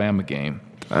Alabama game.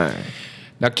 All right.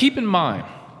 Now, keep in mind,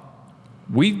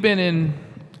 we've been in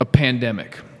a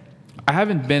pandemic. I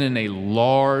haven't been in a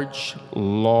large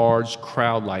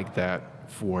crowd like that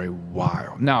for a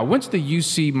while. Now, I went to the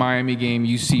UC Miami game,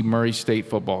 UC Murray State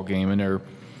football game, and they're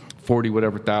 40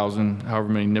 whatever thousand, however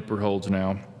many Nipper holds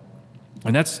now.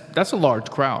 And that's a large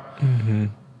crowd. Mm-hmm.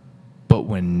 But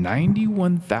when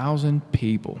 91,000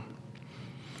 people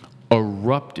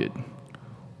erupted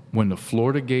when the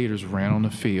Florida Gators ran on the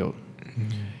field,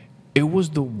 it was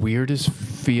the weirdest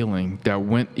feeling that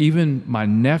went, even my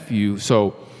nephew,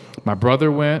 so my brother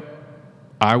went,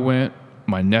 I went,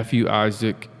 my nephew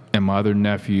Isaac, and my other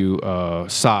nephew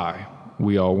Cy,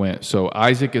 we all went. So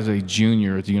Isaac is a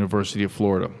junior at the University of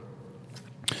Florida.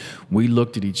 We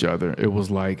looked at each other. It was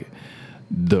like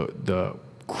the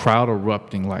crowd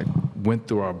erupting like went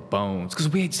through our bones because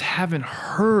we just haven't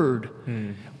heard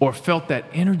or felt that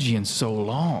energy in so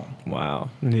long. Wow.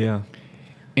 Yeah.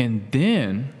 And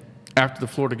then after the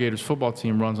Florida Gators football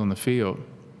team runs on the field,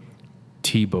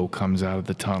 Tebow comes out of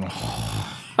the tunnel.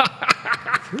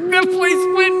 That place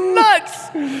went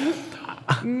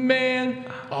nuts. Man,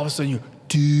 all of a sudden you're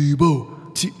Tebow.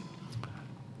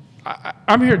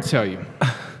 I'm here to tell you,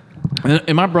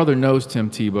 and my brother knows Tim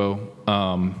Tebow.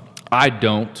 I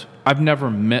don't. I've never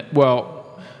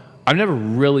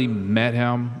really met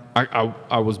him.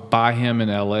 I was by him in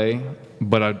L.A.,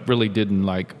 but I really didn't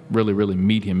really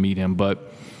meet him.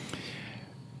 But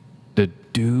the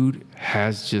dude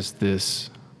has just this,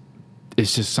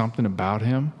 it's just something about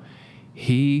him.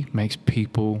 He makes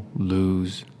people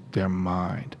lose their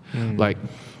mind. Like,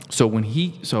 so when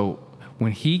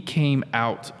he came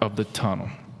out of the tunnel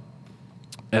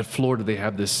at Florida, they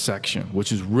have this section,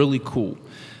 which is really cool.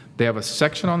 They have a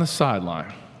section on the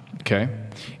sideline, okay?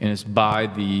 And it's by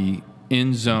the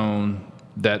end zone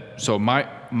so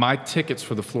my tickets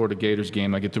for the Florida Gators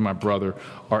game I get through my brother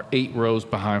are 8 rows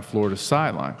behind Florida's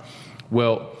sideline.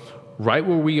 Well, right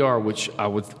where we are, which I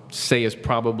would say is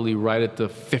probably right at the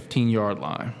 15-yard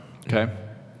line, okay?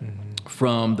 Mm-hmm.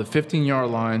 From the 15-yard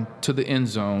line to the end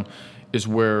zone is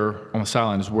where, on the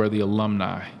sideline, is where the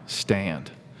alumni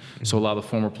stand. Mm-hmm. So a lot of the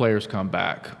former players come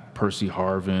back. Percy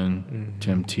Harvin,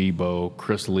 Tim Tebow,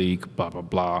 Chris Leak, blah, blah,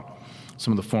 blah.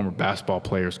 Some of the former basketball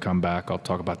players come back. I'll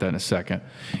talk about that in a second.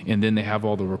 And then they have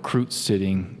all the recruits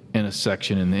sitting in a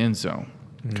section in the end zone,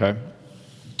 okay?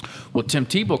 Well, Tim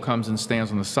Tebow comes and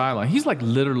stands on the sideline. He's like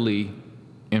literally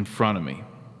in front of me,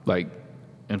 like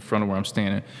in front of where I'm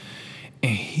standing.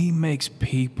 And he makes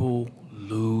people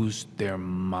lose their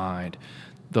mind.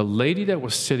 The lady that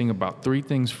was sitting about 3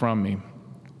 things from me,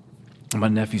 my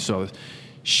nephew saw this,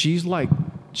 she might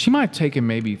have taken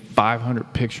maybe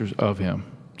 500 pictures of him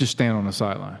just standing on the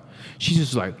sideline. She's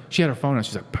just like, she had her phone and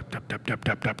she's like, tap, tap, tap, tap,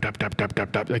 tap, tap, tap, tap, tap,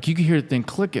 tap, tap. Like you can hear the thing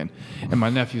clicking. And my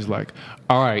nephew's like,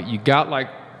 all right, you got like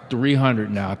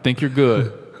 300 now. I think you're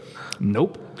good.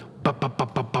 Nope. Bop, bop,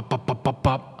 bop, bop, bop, bop, bop, bop,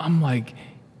 bop. I'm like,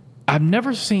 I've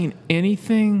never seen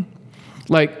anything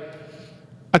like,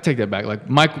 I take that back. Like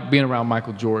being around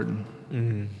Michael Jordan,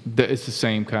 it's the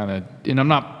same kind of, and I'm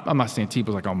not saying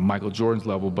Tebow's like on Michael Jordan's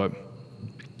level, but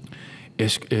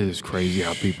it is crazy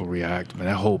how people react. Man,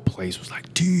 that whole place was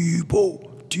like,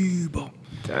 Tebow.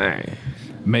 Dang.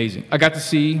 Amazing. I got to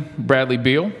see Bradley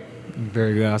Beal.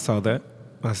 Very good. I saw that.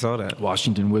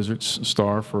 Washington Wizards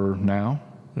star for now.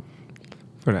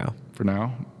 For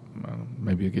now.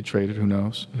 Maybe he'll get traded. Who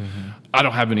knows? Mm-hmm. I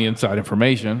don't have any inside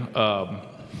information.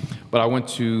 But I went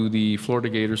to the Florida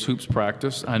Gators hoops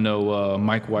practice. I know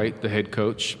Mike White, the head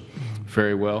coach,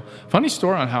 very well. Funny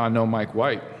story on how I know Mike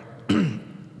White.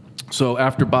 So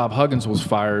after Bob Huggins was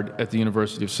fired at the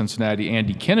University of Cincinnati,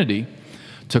 Andy Kennedy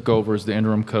took over as the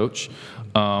interim coach.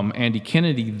 Andy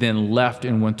Kennedy then left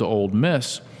and went to Ole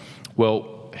Miss.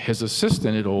 Well, his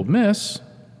assistant at Ole Miss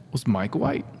was Mike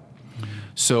White.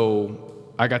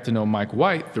 So I got to know Mike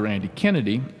White through Andy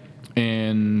Kennedy.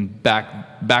 And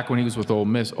back when he was with Ole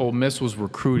Miss was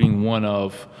recruiting one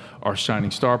of our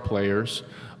shining star players,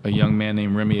 a young man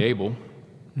named Remy Abel,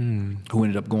 who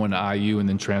ended up going to IU and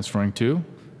then transferring to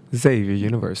Xavier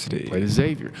University. Played at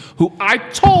Xavier, who I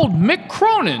told Mick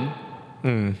Cronin,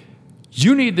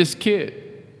 you need this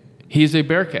kid. He is a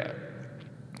Bearcat.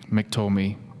 Mick told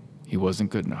me he wasn't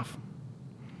good enough.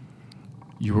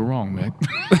 You were wrong, Mick.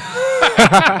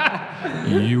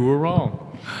 You were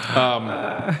wrong.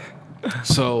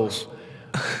 So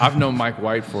I've known Mike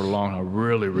White for a long time.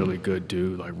 Really, really good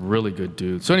dude. Like, really good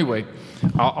dude. So anyway,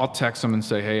 I'll text him and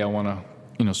say, hey, I want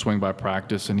to, swing by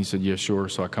practice. And he said, yeah, sure.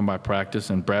 So I come by practice,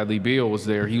 and Bradley Beal was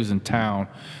there. He was in town.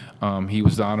 He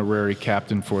was the honorary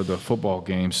captain for the football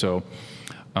game. So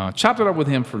chopped it up with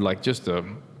him for like just a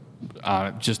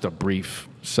brief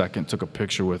second. Took a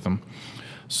picture with him.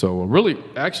 So really,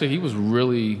 actually, he was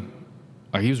really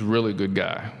Like, he was a really good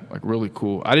guy, like really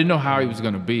cool. I didn't know how he was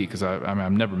going to be because I mean,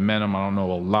 I've never met him. I don't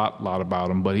know a lot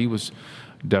about him, but he was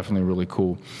definitely really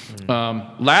cool.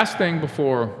 Last thing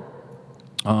before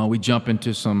we jump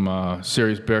into some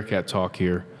serious Bearcat talk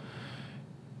here.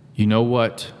 You know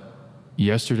what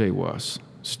yesterday was,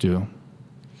 Stu?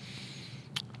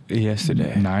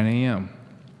 Yesterday. 9 a.m.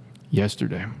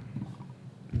 Yesterday.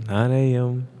 9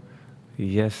 a.m.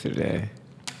 yesterday.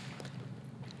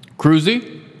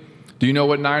 Cruzy, do you know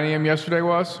what 9 a.m. yesterday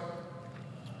was?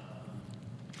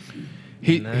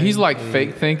 He's like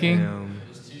fake thinking.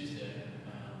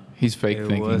 He's fake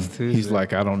thinking. Was Tuesday. He's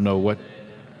like, I don't know what.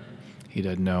 He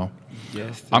doesn't know.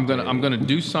 Yesterday. I'm gonna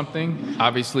do something.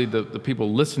 Obviously, the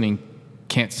people listening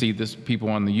can't see this. People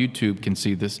on the YouTube can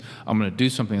see this. I'm gonna do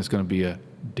something that's gonna be a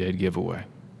dead giveaway.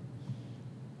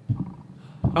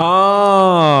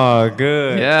 Oh,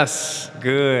 good. Yes.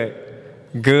 Good.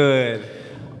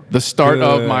 The start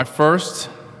of Good. my first.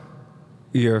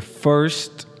 Your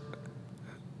first.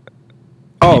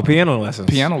 Oh, piano lessons.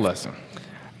 Piano lesson.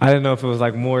 I didn't know if it was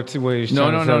like more to where you're No.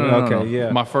 Okay,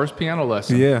 yeah. My first piano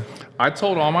lesson. Yeah. I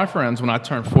told all my friends when I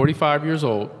turned 45 years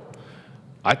old,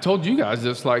 I told you guys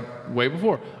this like way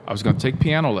before, I was going to take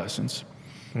piano lessons.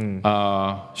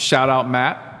 Shout out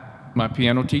Matt, my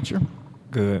piano teacher.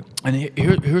 Good. And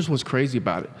here's what's crazy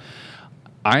about it.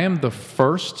 I am the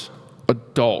first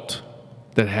adult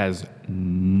that has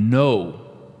no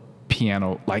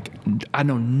piano. Like, I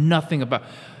know nothing about.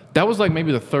 That was like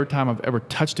maybe the third time I've ever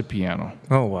touched a piano.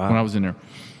 Oh, wow. When I was in there.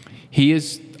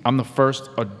 I'm the first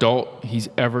adult he's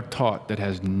ever taught that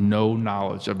has no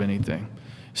knowledge of anything.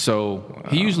 So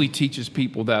he usually teaches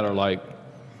people that are like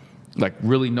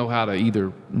really know how to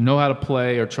either know how to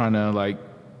play or trying to like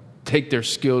take their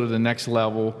skill to the next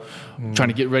level, trying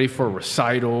to get ready for a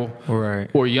recital, Right.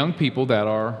 or young people that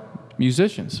are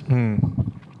musicians.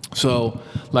 So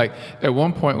like at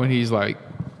one point when he's like,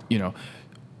 you know,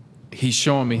 he's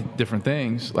showing me different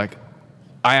things, like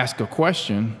I ask a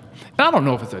question, and I don't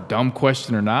know if it's a dumb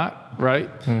question or not, right?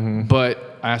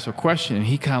 But I asked a question, and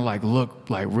he kind of like looked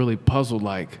like really puzzled,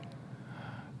 like,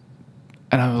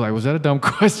 and I was like, was that a dumb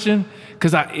question?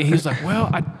 Because he was like, well,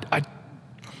 I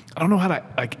don't know how to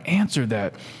like answer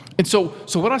that. And so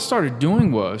what I started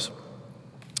doing was,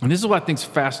 and this is what I think is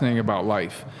fascinating about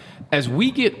life, as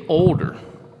we get older,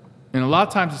 and a lot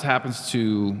of times this happens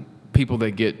to people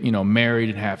that get, you know, married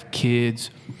and have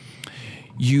kids,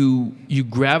 you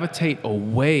gravitate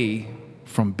away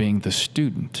from being the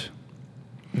student.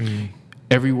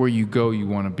 Everywhere you go, you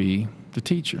want to be the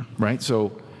teacher, right?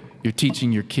 So you're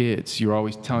teaching your kids. You're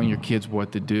always telling your kids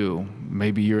what to do.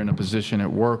 Maybe you're in a position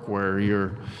at work where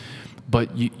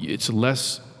it's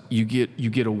less, you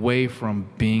get away from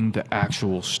being the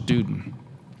actual student.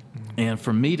 And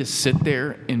for me to sit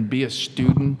there and be a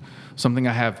student, something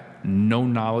I have no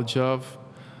knowledge of,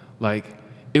 like,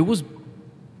 it was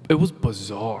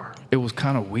bizarre. It was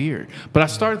kind of weird. But I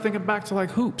started thinking back to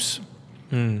like hoops,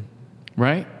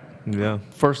 right? Yeah.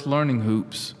 First learning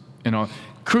hoops, you know.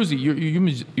 Cruzy,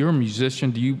 you're a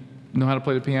musician. Do you know how to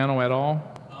play the piano at all?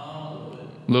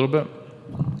 A little bit.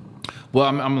 Well,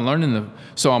 I'm learning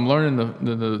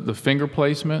the finger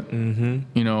placement,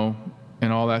 you know,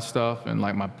 and all that stuff. And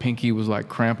like my pinky was like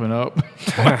cramping up.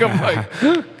 Like I'm like,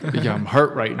 yeah, I'm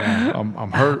hurt right now.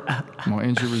 I'm hurt. I'm on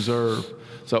injured reserve.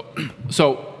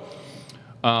 So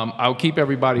I'll keep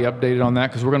everybody updated on that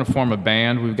because we're going to form a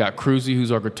band. We've got Cruzy,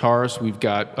 who's our guitarist. We've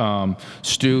got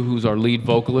Stu, who's our lead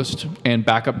vocalist and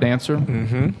backup dancer.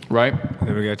 Right?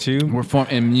 Then we got you.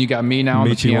 And you got me now on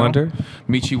the Michi piano. Wonder.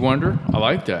 Michi Wonder. I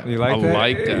like that. You like that? I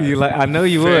like that. I know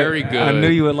you would. Very good. I knew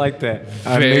you would like that.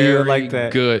 I knew you would like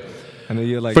that. Good. I knew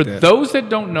you would like For that. those that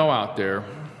don't know out there,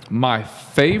 my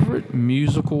favorite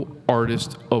musical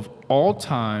artist of all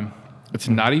time, it's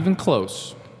not even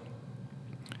close,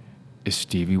 is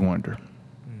Stevie Wonder,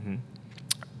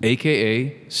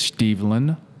 a.k.a. Steve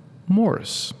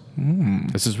Morris.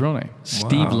 That's his real name.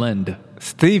 Steve Lind.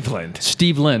 Steve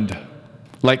Lind.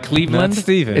 Like Cleveland? Not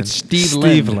Steven. It's Steve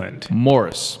Steve Lind. Lind.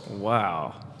 Morris.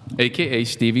 Wow. A.k.a.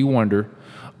 Stevie Wonder.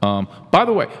 By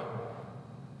the way,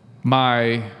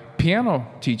 my piano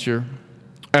teacher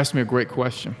asked me a great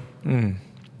question.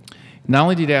 Not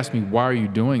only did he ask me, why are you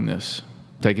doing this,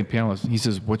 taking piano lessons, he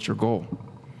says, what's your goal?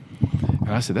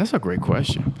 And I said, that's a great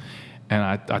question. And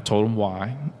I told him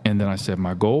why. And then I said,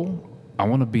 my goal, I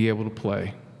want to be able to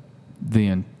play the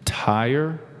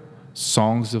entire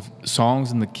Songs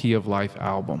in the Key of Life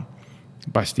album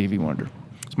by Stevie Wonder.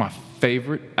 It's my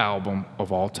favorite album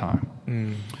of all time.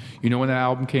 You know when that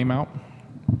album came out?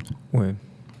 When?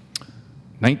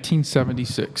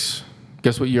 1976.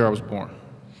 Guess what year I was born?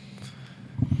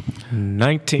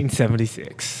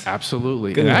 1976.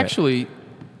 Absolutely. Good. And actually,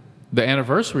 the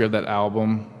anniversary of that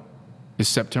album is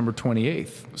September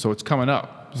 28th. So it's coming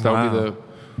up. So that would be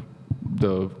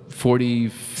the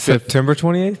 45th. September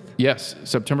 28th? Yes,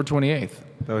 September 28th.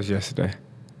 That was yesterday.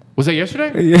 Was that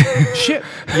yesterday? Yeah. Shit.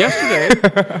 Yesterday.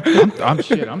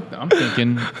 I'm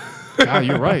thinking, God,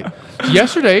 you're right.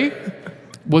 Yesterday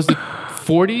was the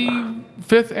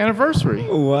 45th anniversary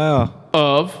Wow.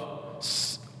 of.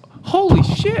 Holy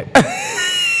shit. Bro,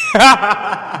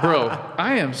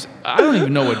 I don't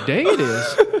even know what day it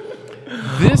is.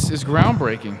 This is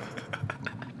groundbreaking.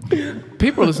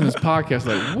 People are listening to this podcast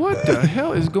like, what the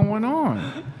hell is going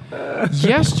on?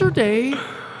 Yesterday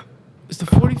is the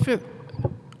 45th.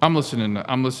 I'm listening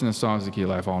to songs to keep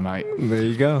life all night. There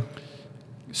you go.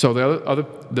 So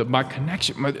my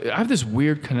connection, I have this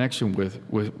weird connection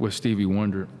with Stevie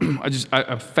Wonder.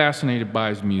 I'm fascinated by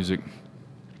his music.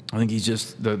 I think he's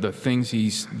just the things he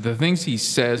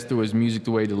says through his music,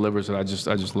 the way he delivers it. I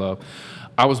just love.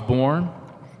 I was born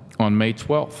on May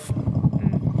 12th,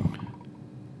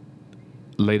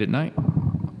 late at night.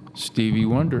 Stevie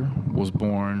Wonder was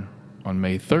born on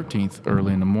May 13th,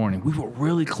 early in the morning. We were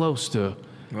really close to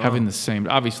having the same.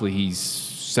 Obviously, he's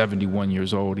 71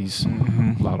 years old. He's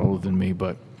a lot older than me,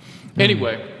 but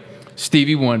anyway,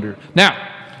 Stevie Wonder. Now,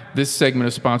 this segment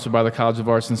is sponsored by the College of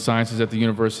Arts and Sciences at the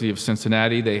University of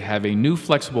Cincinnati. They have a new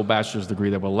flexible bachelor's degree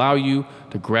that will allow you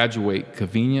to graduate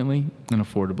conveniently and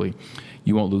affordably.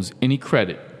 You won't lose any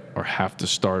credit or have to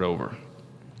start over.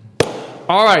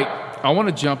 All right, I want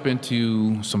to jump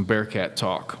into some Bearcat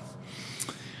talk.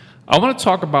 I want to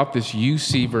talk about this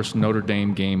UC versus Notre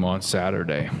Dame game on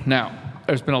Saturday. Now,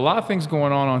 there's been a lot of things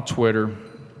going on Twitter,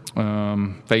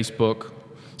 Facebook,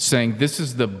 saying this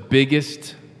is the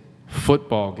biggest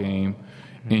football game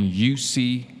in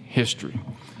UC history.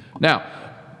 Now,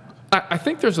 I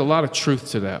think there's a lot of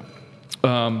truth to that.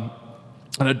 And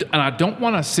I don't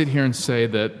want to sit here and say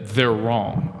that they're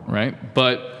wrong, right?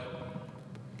 But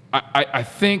I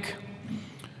think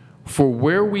for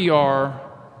where we are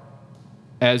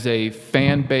as a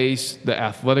fan base, the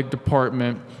athletic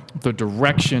department, the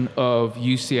direction of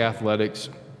UC athletics,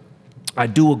 I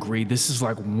do agree this is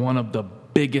like one of the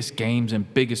biggest games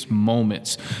and biggest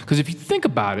moments. Because if you think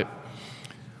about it,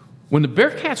 when the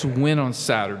Bearcats win on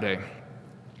Saturday,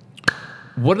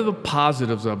 what are the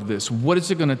positives of this? What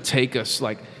is it going to take us?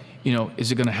 Like,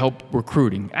 is it going to help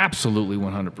recruiting? Absolutely,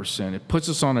 100%. It puts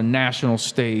us on a national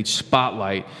stage,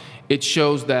 spotlight. It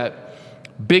shows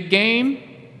that big game,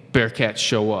 Bearcats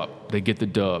show up. They get the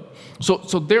dub. So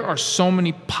there are so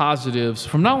many positives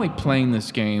from not only playing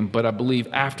this game, but I believe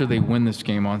after they win this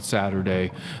game on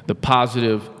Saturday, the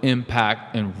positive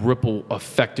impact and ripple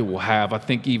effect it will have. I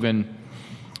think even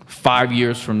 5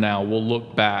 years from now, we'll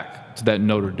look back to that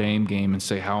Notre Dame game and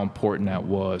say how important that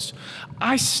was.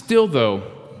 I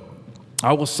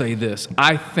will say this.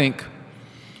 I think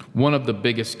one of the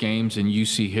biggest games in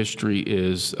UC history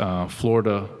is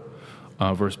Florida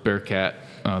versus Bearcat,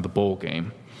 the bowl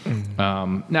game.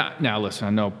 Mm-hmm. Now, listen, I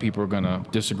know people are going to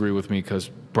disagree with me because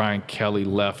Brian Kelly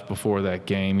left before that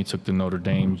game. He took the Notre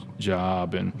Dame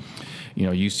job, and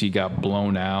UC got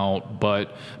blown out.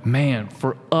 But, man,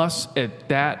 for us at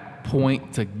that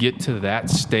point to get to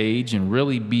that stage and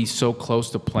really be so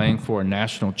close to playing for a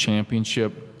national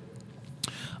championship,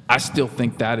 I still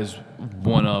think that is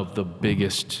one of the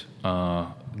biggest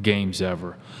games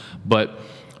ever. But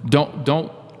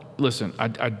don't listen.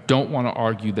 I don't want to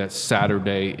argue that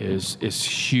Saturday is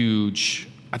huge.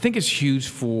 I think it's huge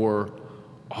for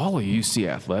all of UC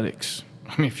athletics.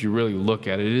 I mean, if you really look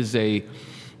at it,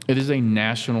 it is a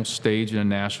national stage and a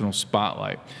national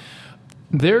spotlight.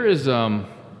 There is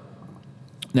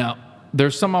now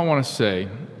there's some I want to say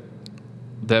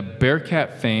that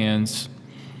Bearcat fans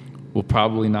will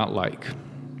probably not like,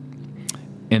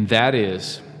 and that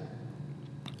is,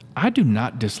 I do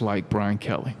not dislike Brian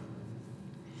Kelly.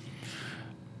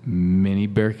 Many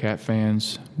Bearcat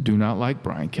fans do not like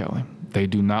Brian Kelly. They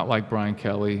do not like Brian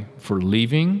Kelly for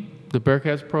leaving the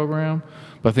Bearcats program,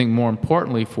 but I think more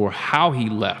importantly for how he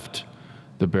left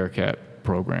the Bearcat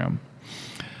program.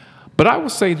 But I will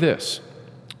say this.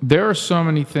 There are so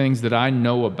many things that I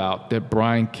know about that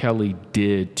Brian Kelly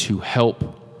did to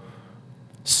help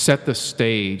set the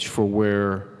stage for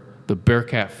where the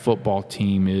Bearcat football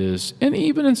team is, and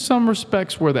even in some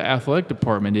respects where the athletic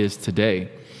department is today,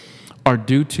 are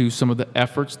due to some of the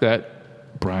efforts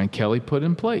that Brian Kelly put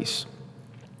in place.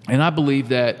 And I believe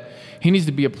that he needs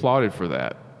to be applauded for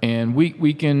that. And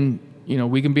we can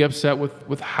be upset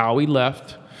with how he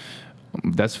left.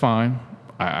 That's fine.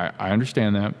 I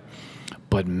understand that.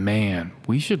 But man,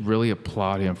 we should really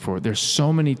applaud him for it. There's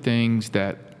so many things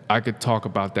that I could talk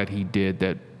about that he did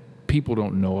that people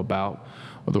don't know about,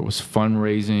 whether it was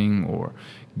fundraising or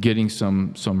getting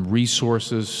some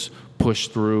resources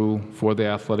pushed through for the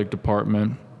athletic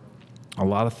department. A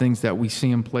lot of things that we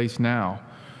see in place now,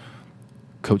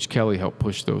 Coach Kelly helped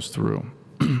push those through.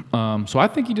 So I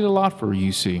think he did a lot for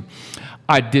UC.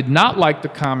 I did not like the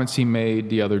comments he made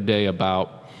the other day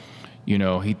about,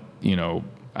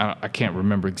 I can't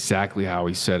remember exactly how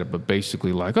he said it, but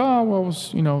basically like, oh, well,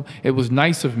 it was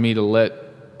nice of me to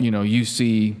let,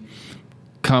 UC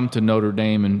come to Notre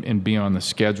Dame and be on the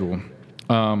schedule.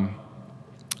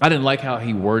 I didn't like how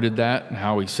he worded that and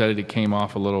how he said it. It came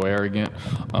off a little arrogant.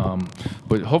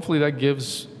 But hopefully that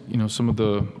gives, some of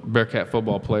the Bearcat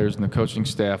football players and the coaching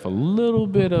staff a little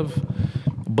bit of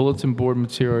bulletin board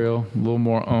material, a little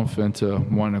more oomph into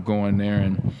wanting to go in there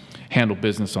and handle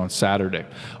business on Saturday.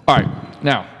 All right,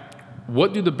 now,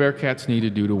 what do the Bearcats need to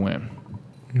do to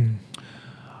win?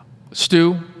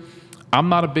 Stu, I'm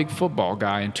not a big football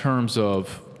guy in terms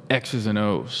of X's and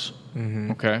O's,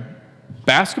 okay?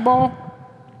 Basketball,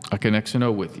 I can X and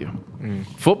O with you.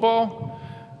 Football,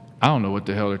 I don't know what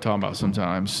the hell they're talking about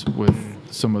sometimes with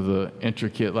some of the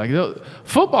intricate,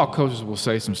 football coaches will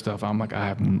say some stuff. I'm like, I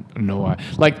have no idea.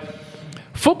 Like,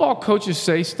 football coaches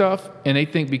say stuff, and they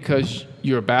think because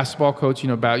you're a basketball coach,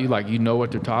 about you, like,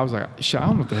 what they're talking. I was like, shit, I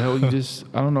don't know what the hell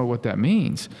I don't know what that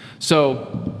means.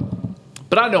 So,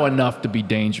 but I know enough to be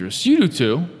dangerous. You do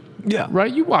too. Yeah.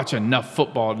 Right? You watch enough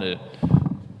football to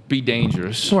be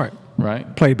dangerous. Right.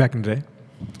 Right? Played back in the day.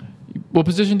 What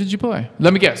position did you play?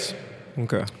 Let me guess.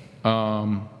 Okay.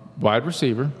 Wide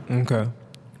receiver. Okay.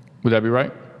 Would that be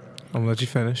right? I'm going to let you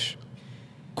finish.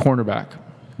 Cornerback.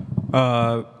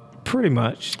 Pretty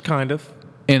much, kind of.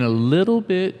 And a little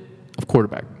bit of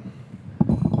quarterback.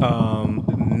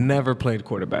 Never played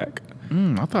quarterback.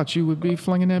 I thought you would be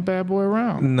flinging that bad boy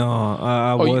around. No,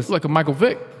 I was. You like a Michael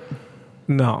Vick?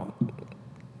 No.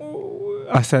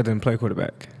 I said I didn't play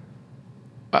quarterback.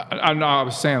 I know. I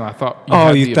was saying. I thought.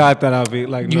 You thought that I'd be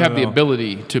like. You have the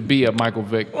ability to be a Michael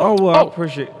Vick. Oh well, I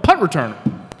appreciate. Punt returner.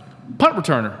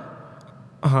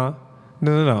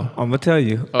 No. I'm gonna tell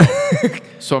you.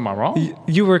 So am I wrong?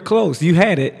 You were close. You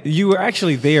had it. You were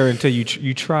actually there until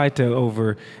you tried to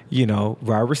over,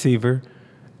 wide receiver,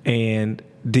 and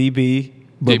DB,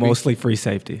 but mostly free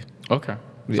safety. Okay.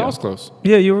 So I was close.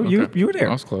 Yeah, you were there.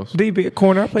 I was close. DB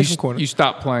corner. I played some corner. You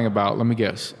stopped playing about. Let me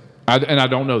guess. And I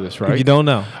don't know this, right? You don't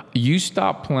know. You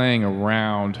stopped playing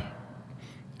around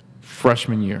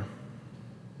freshman year.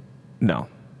 No.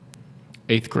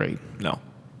 8th grade. No.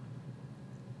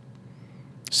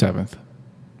 7th.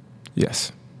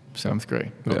 Yes. 7th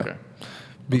grade. Yeah. Okay.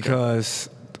 Because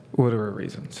what are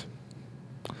reasons?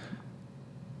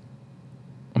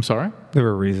 I'm sorry? There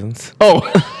were reasons. Oh.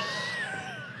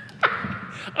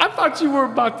 I thought you were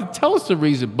about to tell us the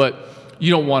reason, but you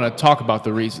don't want to talk about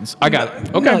the reasons. I got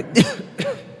it. Okay.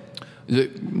 Is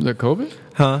that COVID?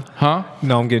 Huh?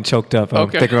 No, I'm getting choked up. I'm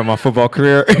thinking about my football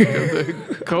career.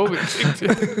 COVID.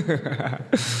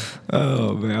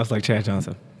 Oh, man. I was like Chad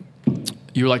Johnson.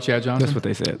 You were like Chad Johnson? That's what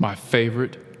they said. My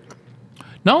favorite.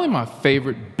 Not only my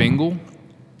favorite Bengal.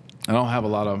 I don't have a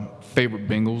lot of favorite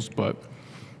Bengals, but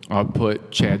I'll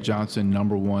put Chad Johnson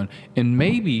 #1. And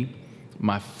maybe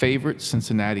my favorite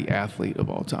Cincinnati athlete of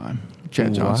all time,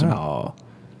 Chad Johnson. Wow.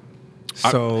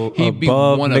 So he'd be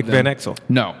above one Nick of them. Van Exel?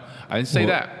 No, I didn't say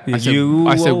that. I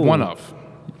You- said one of.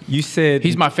 You said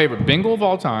He's my favorite Bengal of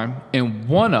all time and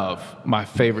one of my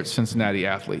favorite Cincinnati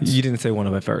athletes. you didn't say one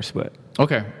of at first, but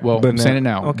Okay, well, But I'm saying it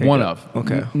now. okay, One good. of.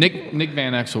 Okay. Nick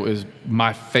Van Exel is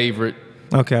my favorite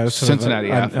okay.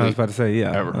 Cincinnati athlete. I was about to say,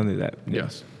 yeah, ever. I knew that.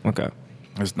 Yes. Okay.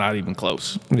 It's not even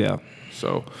close. Yeah.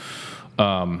 So,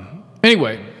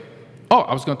 anyway,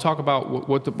 I was going to talk about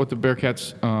what the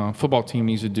Bearcats football team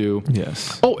needs to do.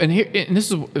 Yes. Oh, and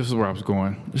this is where I was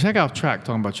going. Check out track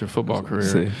talking about your football career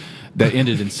See. that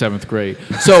ended in 7th grade.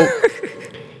 So,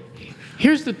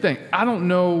 here's the thing. I don't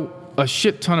know a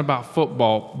shit ton about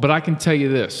football, but I can tell you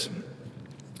this.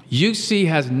 UC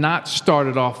has not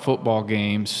started off football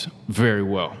games very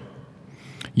well.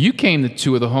 You came to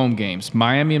 2 of the home games,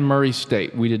 Miami and Murray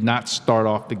State. We did not start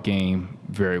off the game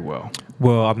very well.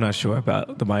 Well, I'm not sure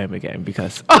about the Miami game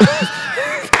because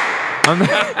I'm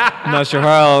not sure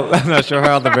how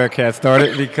the Bearcats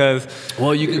started because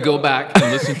Well, you can go back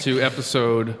and listen to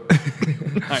episode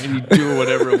 92 or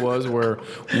whatever it was, where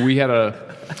we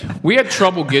had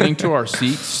trouble getting to our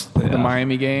seats. The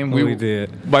Miami game. We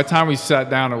did. By the time we sat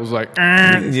down, it was like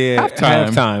yeah,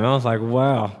 halftime. I was like,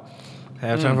 wow,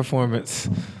 halftime performance.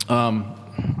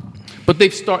 But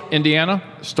Indiana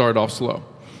started off slow.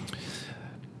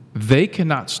 They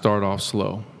cannot start off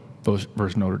slow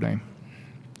versus Notre Dame.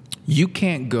 You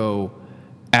can't go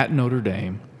at Notre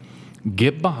Dame,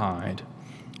 get behind,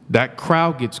 that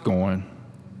crowd gets going.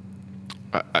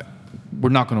 We're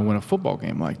not going to win a football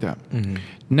game like that. Mm-hmm.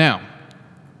 Now,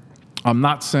 I'm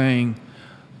not saying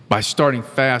by starting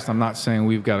fast, I'm not saying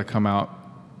we've got to come out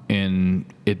and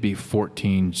it be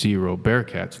 14-0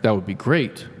 Bearcats. That would be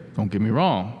great. Don't get me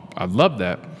wrong. I'd love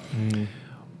that. Mm-hmm.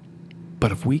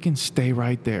 But if we can stay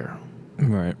right there,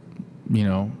 right,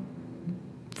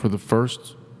 for the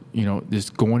first,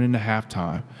 just going into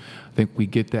halftime, I think we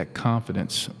get that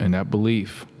confidence and that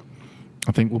belief.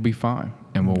 I think we'll be fine,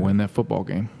 and we'll win that football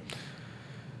game.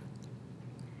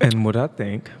 And what I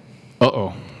think...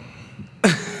 Uh-oh.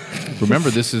 Remember,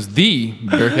 this is the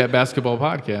Bearcat Basketball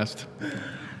Podcast.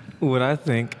 What I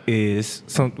think is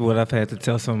what I've had to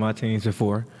tell some of my teams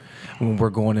before when we're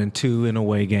going into an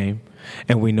away game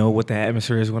and we know what the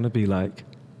atmosphere is going to be like.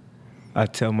 I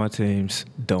tell my teams,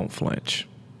 don't flinch.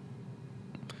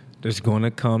 There's going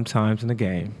to come times in the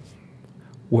game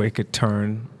where it could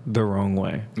turn the wrong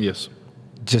way. Yes.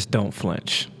 Just don't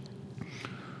flinch.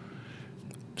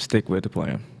 Stick with the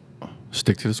plan.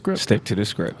 Stick to the script. Stick to the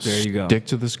script. There you go. Stick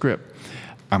to the script.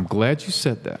 I'm glad you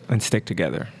said that. And stick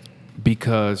together.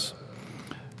 Because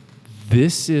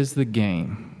this is the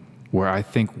game where I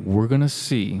think we're going to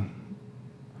see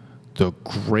the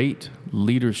great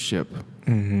leadership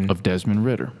of Desmond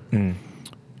Ridder. Mm.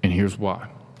 And here's why.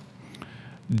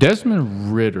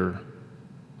 Desmond Ridder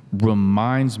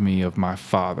reminds me of my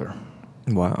father.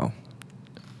 Wow.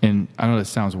 And I know that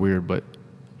sounds weird, but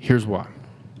here's why.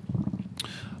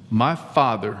 My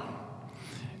father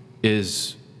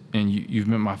is, and you've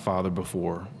met my father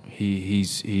before.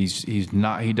 He's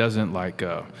not. He doesn't like.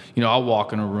 I'll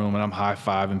walk in a room and I'm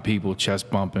high-fiving people, chest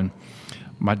bumping.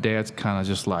 My dad's kind of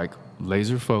just like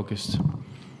laser focused.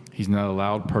 He's not a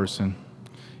loud person.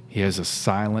 He has a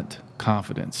silent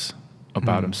confidence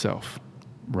about himself,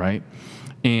 right?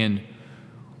 And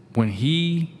when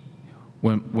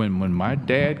my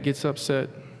dad gets upset,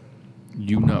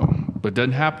 but it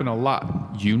doesn't happen a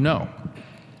lot,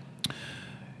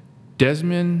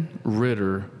 Desmond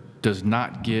Ridder does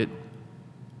not get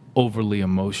overly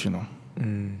emotional.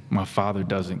 My father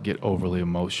doesn't get overly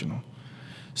emotional.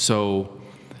 So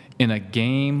in a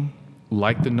game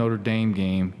like the Notre Dame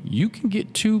game, you can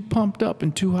get too pumped up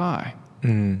and too high.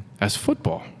 That's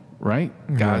football, right?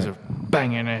 Guys are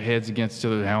banging their heads against each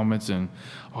other's helmets and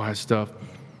all that stuff.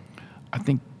 I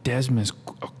think Desmond's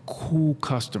a cool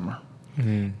customer.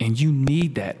 And you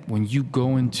need that when you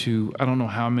go into, I don't know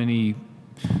how many,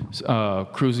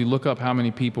 Cruzy, look up how many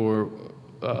people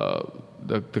are,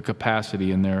 the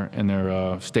capacity in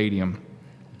their stadium.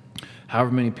 However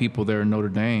many people there in Notre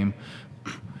Dame,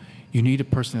 you need a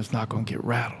person that's not going to get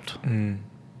rattled.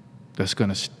 That's going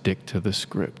to stick to the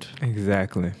script.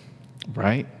 Exactly.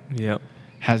 Right? Yep.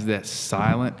 Has that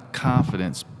silent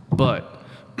confidence, but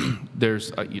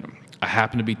there's, I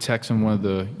happen to be texting one of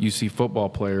the UC football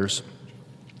players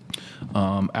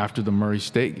after the Murray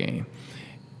State game,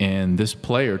 and this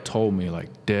player told me,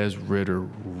 like, Des Ridder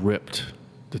ripped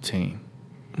the team.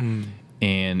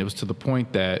 And it was to the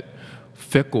point that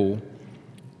Fickle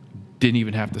didn't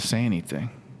even have to say anything.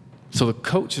 So the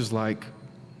coach is like,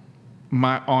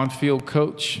 my on-field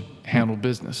coach handled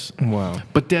business. Wow.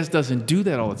 But Des doesn't do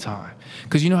that all the time.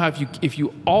 Because you know how if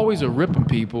you always are ripping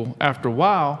people, after a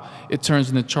while, it turns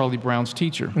into Charlie Brown's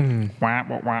teacher. Wah,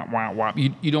 wah, wah, wah, wah.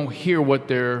 You don't hear what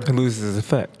they're... It loses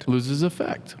effect.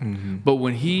 But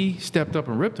when he stepped up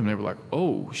and ripped them, they were like,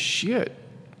 oh, shit.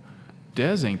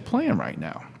 Des ain't playing right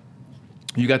now.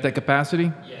 You got that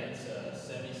capacity? Yeah, it's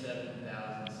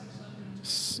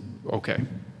 77,600. Okay.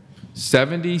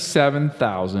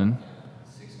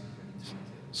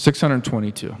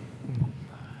 77,622.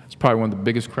 It's probably one of the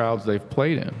biggest crowds they've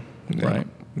played in, right?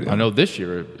 Yeah. I know this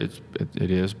year it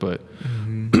is, but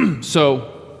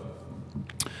so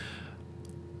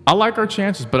I like our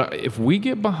chances. But if we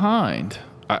get behind,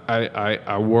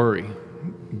 I worry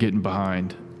getting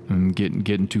behind and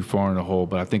getting too far in the hole.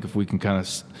 But I think if we can kind of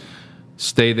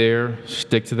stay there,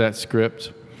 stick to that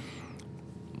script,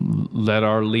 let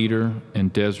our leader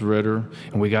and Des Ridder,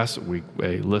 and we've got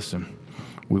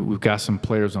some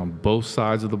players on both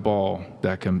sides of the ball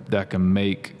that can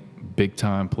make big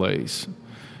time plays,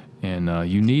 and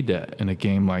you need that in a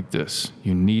game like this.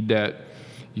 You need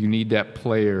that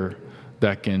player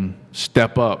that can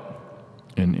step up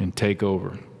and take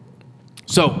over.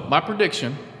 So my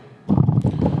prediction: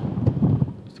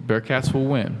 the Bearcats will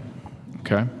win.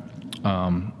 Okay,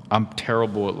 I'm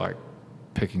terrible at like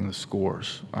picking the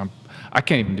scores. I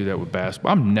can't even do that with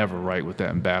basketball. I'm never right with that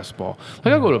in basketball.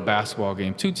 Like, I go to a basketball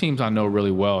game, two teams I know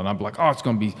really well, and I'm like, oh, it's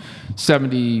going to be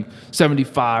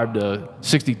 75 to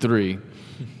 63.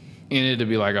 And it'll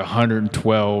be like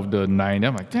 112 to 90.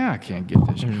 I'm like, I can't get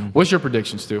this. What's your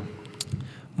prediction, Stu?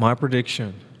 My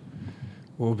prediction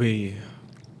will be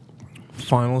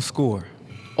final score.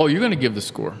 Oh, you're going to give the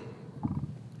score.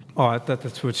 Oh, I thought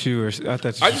that's what you were. I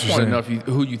just want to know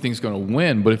who you think is going to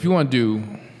win. But if you want to do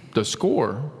the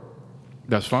score,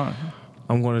 that's fine.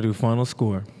 I'm going to do final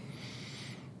score.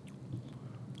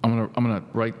 I'm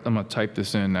gonna type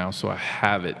this in now so I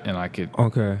have it and I could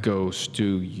go.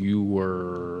 Stu, you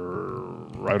were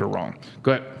right or wrong?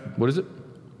 Go ahead. What is it?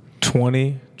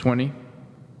 20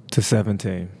 to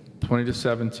 17. 20 to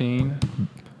 17.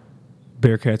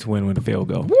 Bearcats win with a field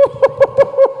goal.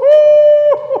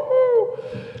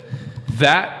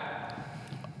 That,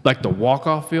 like the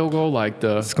walk-off field goal,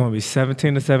 It's going to be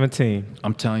 17 to 17.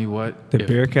 I'm telling you what. The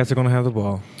Bearcats are going to have the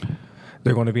ball.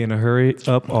 They're going to be in a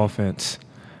hurry-up offense,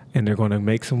 and they're going to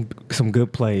make some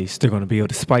good plays. They're going to be able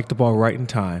to spike the ball right in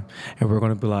time, and we're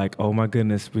going to be like, oh, my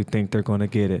goodness, we think they're going to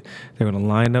get it. They're going to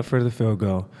line up for the field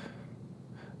goal.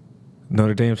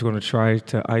 Notre Dame's going to try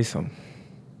to ice him.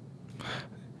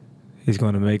 He's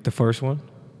going to make the first one,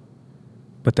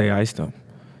 but they iced him.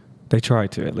 They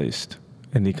tried to, at least.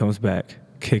 And he comes back,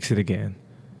 kicks it again,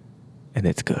 and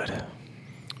it's good.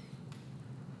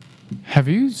 Have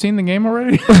you seen the game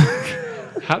already?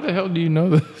 How the hell do you know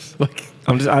this?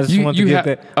 I just want to get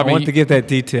that. I want to get that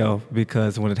detail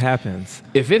because when it happens,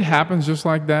 if it happens just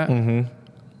like that,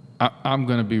 I'm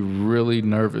gonna be really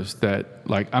nervous. That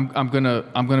I'm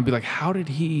gonna be like, how did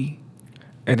he?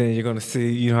 And then you're gonna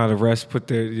see, you know how the refs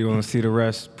you're gonna see the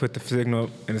refs put the signal,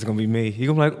 and it's gonna be me.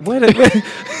 You're gonna be like, wait a minute.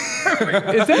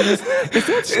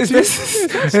 Is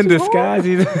this in disguise?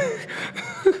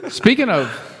 Speaking of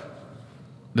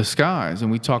disguise,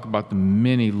 and we talk about the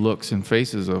many looks and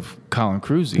faces of Colin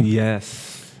Cruzy.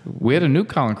 Yes. We had a new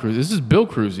Colin Cruzy. This is Bill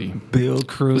Cruzy.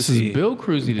 This is Bill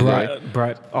Cruzy today.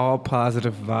 Brought all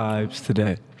positive vibes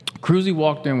today. Cruzy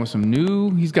walked in with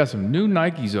he's got some new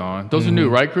Nikes on. Those are new,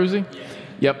 right, Cruzy? Yeah.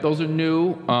 Yep, those are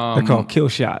new. They're called kill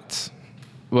shots.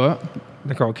 What?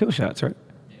 They're called kill shots, right?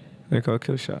 They're called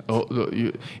kill shots. Oh,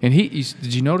 and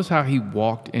did you notice how he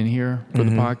walked in here for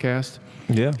the podcast?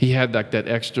 Yeah. He had that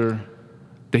extra.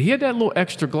 He had that little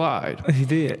extra glide. He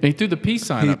did. And he threw the peace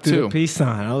sign up, too. He threw the peace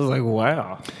sign. I was like,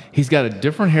 wow. He's got a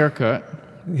different haircut.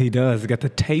 He does. He's got the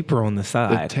taper on the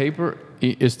side. The taper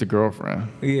is the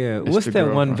girlfriend. Yeah. What's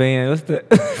that one band? Look at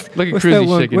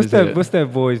Cruzy shaking his head. What's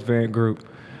that boys band group?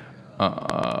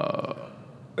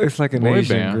 It's like an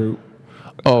Asian band group.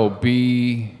 Oh,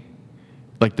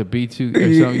 like the B2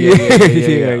 or something? Yeah.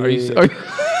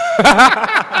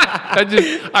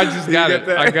 I just got it.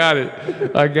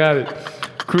 I got it.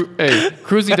 Hey,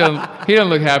 Cruzy doesn't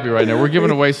look happy right now. We're giving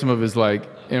away some of his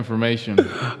information.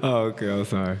 Oh, okay. I'm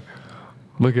sorry.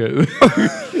 Look at it.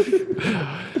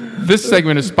 This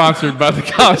segment is sponsored by the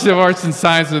College of Arts and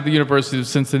Sciences of the University of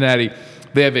Cincinnati.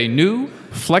 They have a new,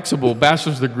 flexible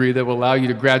bachelor's degree that will allow you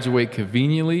to graduate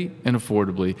conveniently and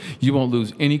affordably. You won't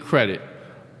lose any credit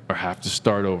or have to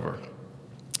start over.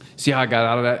 See how I got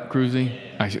out of that, Cruzy?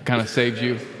 I kind of saved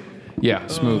you. Yeah,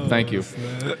 smooth. Thank you.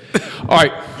 All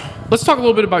right, let's talk a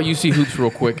little bit about UC Hoops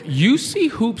real quick. UC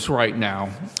Hoops right now,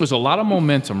 there's a lot of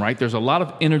momentum, right? There's a lot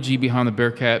of energy behind the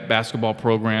Bearcat basketball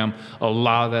program. A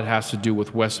lot of that has to do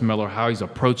with Wes Miller, how he's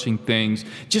approaching things.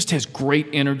 Just has great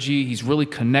energy. He's really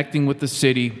connecting with the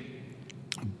city.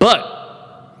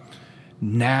 But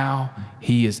now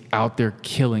he is out there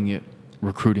killing it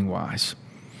recruiting-wise.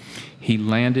 He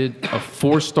landed a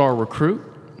 4-star recruit.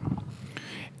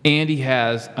 And he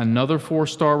has another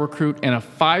 4-star recruit and a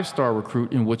 5-star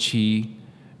recruit in which the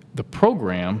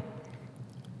program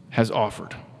has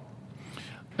offered.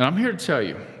 And I'm here to tell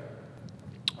you.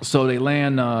 So they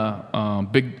land I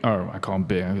call him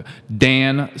Big,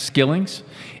 Dan Skillings.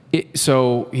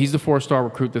 So he's the 4-star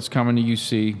recruit that's coming to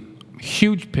UC.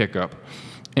 Huge pickup.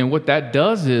 And what that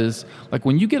does is,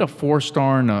 when you get a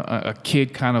 4-star and a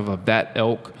kid kind of that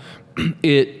ilk,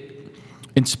 it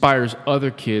inspires other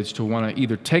kids to want to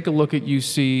either take a look at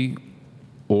UC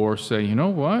or say, you know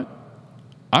what,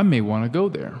 I may want to go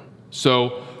there.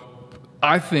 So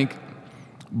I think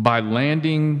by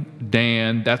landing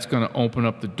Dan, that's going to open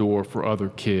up the door for other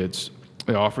kids.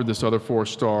 They offered this other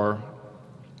 4-star,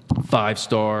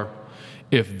 5-star.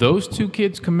 If those two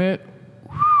kids commit,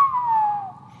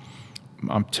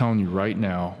 I'm telling you right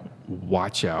now,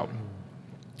 watch out.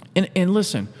 And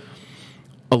listen,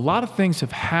 a lot of things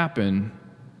have happened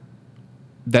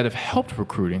that have helped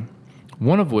recruiting,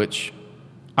 one of which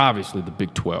obviously the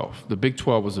Big 12. The Big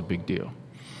 12 was a big deal.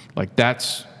 Like,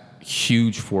 that's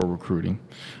huge for recruiting.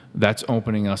 That's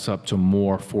opening us up to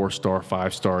more 4-star,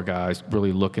 5-star guys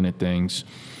really looking at things.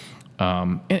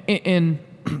 And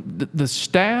the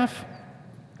staff,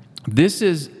 the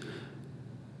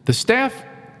staff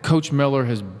Coach Miller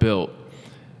has built,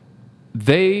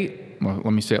 let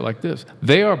me say it like this.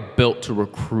 They are built to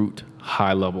recruit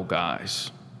high-level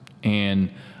guys.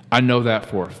 And I know that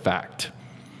for a fact.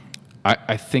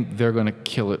 I think they're going to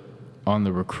kill it on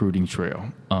the recruiting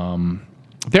trail.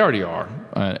 They already are.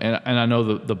 And I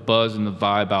know the buzz and the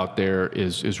vibe out there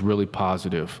is really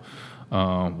positive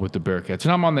with the Bearcats.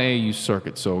 And I'm on the AAU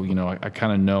circuit, so, I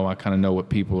kind of know what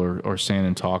people are saying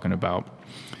and talking about.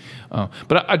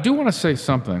 But I do want to say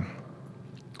something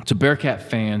to Bearcat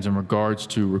fans in regards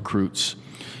to recruits.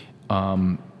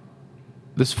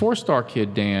 This 4-star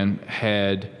kid, Dan,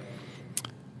 had,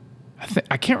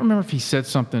 I can't remember if he said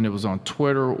something that was on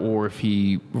Twitter or if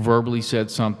he verbally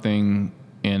said something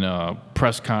in a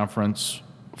press conference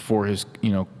for his,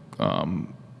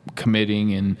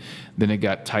 committing, and then it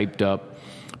got typed up.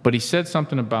 But he said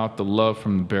something about the love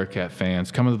from the Bearcat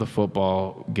fans, coming to the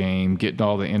football game, getting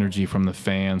all the energy from the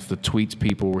fans, the tweets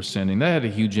people were sending. That had a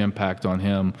huge impact on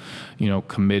him,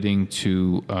 committing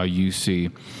to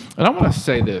UC. And I want to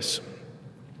say this,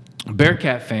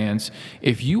 Bearcat fans,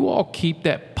 if you all keep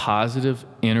that positive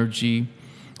energy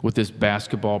with this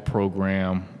basketball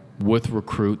program, with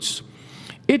recruits,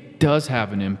 it does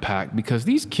have an impact, because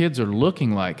these kids are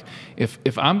looking like,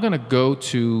 if I'm going to go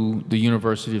to the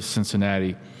University of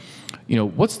Cincinnati,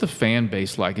 what's the fan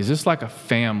base like? Is this like a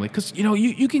family? Because,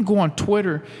 you can go on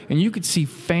Twitter and you could see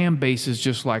fan bases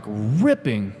just like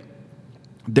ripping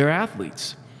their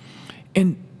athletes.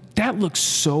 And that looks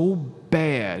so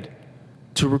bad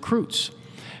to recruits.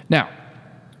 Now,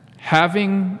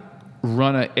 having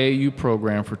run an AAU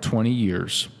program for 20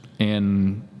 years,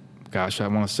 and gosh, I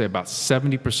want to say about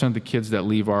 70% of the kids that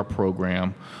leave our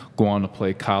program go on to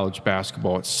play college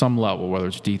basketball at some level, whether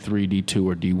it's D3, D2,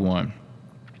 or D1.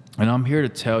 And I'm here to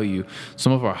tell you,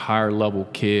 some of our higher level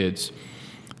kids,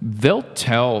 they'll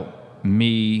tell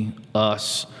me,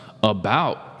 us,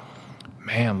 about,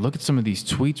 man, look at some of these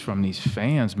tweets from these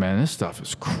fans, man, this stuff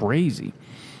is crazy.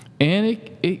 And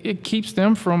it keeps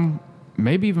them from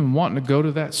maybe even wanting to go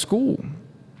to that school.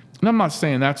 And I'm not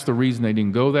saying that's the reason they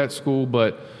didn't go to that school,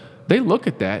 but they look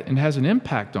at that and it has an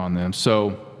impact on them.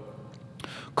 So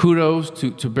kudos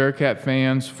to Bearcat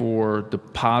fans for the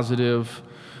positive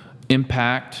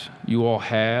impact you all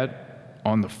had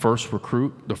on the first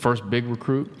recruit, the first big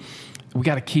recruit. We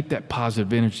got to keep that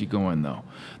positive energy going, though.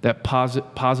 That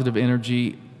positive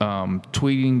energy,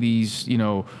 tweeting these,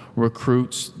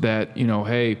 recruits that,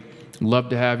 hey, love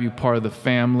to have you part of the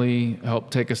family,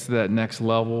 help take us to that next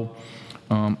level.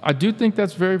 I do think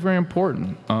that's very, very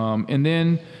important. And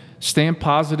then staying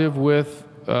positive with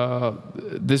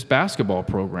this basketball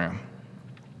program.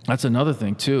 That's another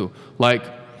thing, too. Like,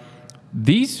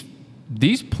 these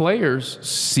players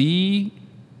see,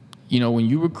 when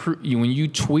you recruit, when you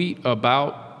tweet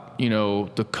about,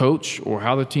 the coach or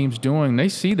how the team's doing, they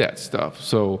see that stuff.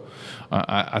 So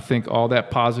I think all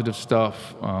that positive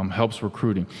stuff helps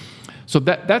recruiting. So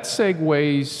that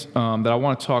segues that I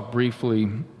want to talk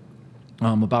briefly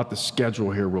about the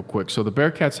schedule here real quick. So the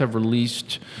Bearcats have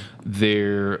released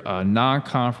their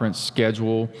non-conference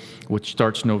schedule, which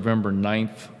starts November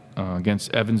 9th.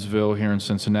 Against Evansville here in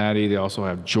Cincinnati. They also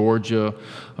have Georgia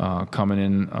coming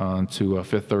in to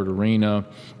Fifth Third Arena,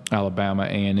 Alabama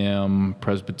A&M,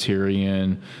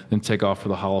 Presbyterian, then take off for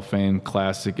the Hall of Fame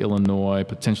Classic, Illinois,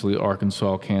 potentially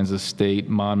Arkansas, Kansas State,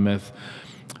 Monmouth,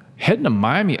 heading to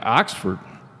Miami, Oxford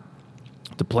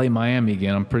to play Miami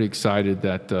again. I'm pretty excited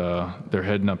that they're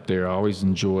heading up there. I always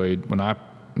enjoyed when I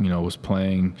was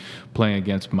playing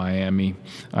against Miami.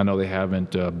 I know they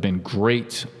haven't been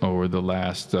great over the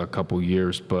last couple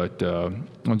years, but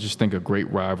I just think a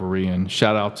great rivalry. And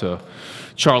shout out to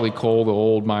Charlie Cole, the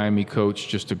old Miami coach,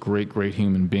 just a great, great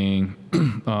human being.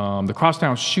 The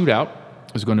Crosstown Shootout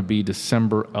is going to be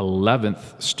December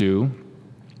 11th, Stu,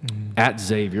 at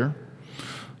Xavier.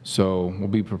 So we'll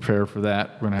be prepared for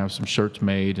that. We're going to have some shirts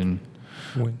made and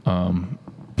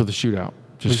for the shootout.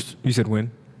 You said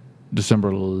when?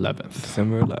 December 11th.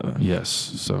 December 11th. Yes.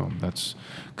 So that's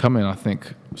coming, I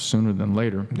think, sooner than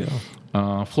later.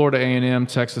 Yeah. Florida A&M,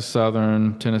 Texas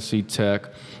Southern, Tennessee Tech.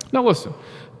 Now, listen,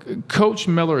 Coach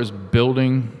Miller is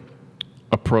building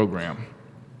a program,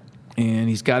 and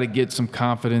he's got to get some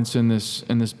confidence in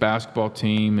this basketball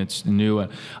team. It's new.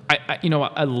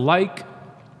 I like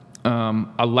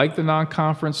the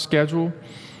non-conference schedule.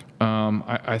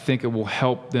 I think it will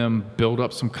help them build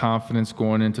up some confidence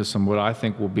going into what I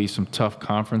think will be some tough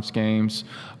conference games.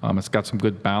 It's got some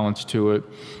good balance to it.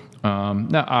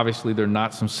 Now, obviously, there are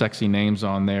not some sexy names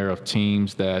on there of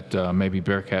teams that maybe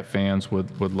Bearcat fans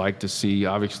would like to see.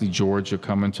 Obviously, Georgia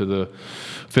coming to the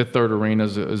Fifth Third Arena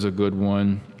is a good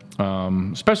one.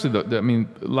 Especially, a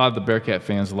lot of the Bearcat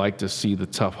fans like to see the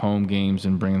tough home games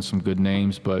and bringing some good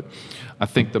names. But I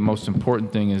think the most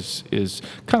important thing is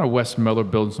kind of Wes Miller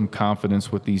building some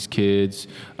confidence with these kids,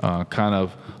 kind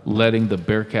of letting the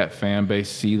Bearcat fan base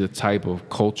see the type of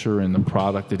culture and the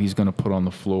product that he's going to put on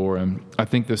the floor. And I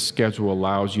think this schedule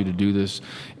allows you to do this.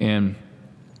 And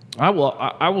I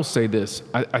will say this.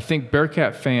 I think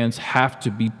Bearcat fans have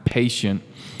to be patient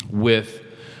with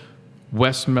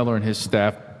Wes Miller and his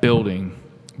staff building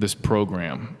this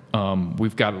program.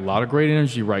 We've got a lot of great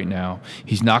energy right now.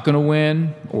 He's not going to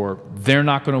win, or they're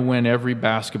not going to win every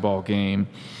basketball game.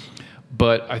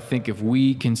 But I think if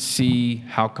we can see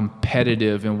how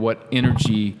competitive and what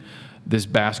energy this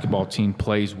basketball team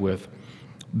plays with,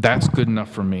 that's good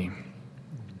enough for me.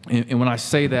 And when I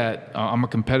say that, I'm a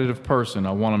competitive person.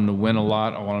 I want them to win a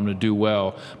lot. I want them to do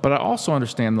well. But I also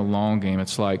understand the long game.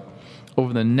 It's like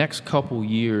over the next couple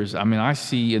years, I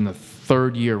see in the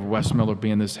third year of Wes Miller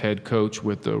being this head coach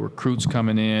with the recruits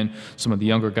coming in, some of the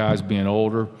younger guys being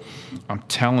older, I'm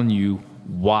telling you,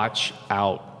 watch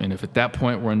out. And if at that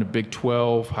point we're in the Big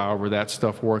 12, however that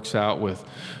stuff works out with,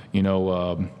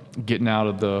 getting out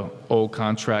of the old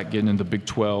contract, getting into Big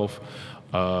 12,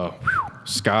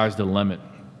 sky's the limit.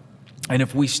 And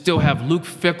if we still have Luke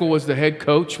Fickell as the head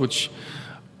coach, which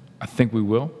I think we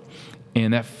will,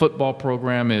 and that football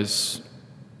program is,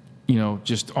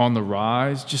 just on the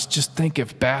rise, just think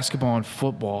if basketball and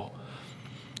football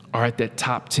are at that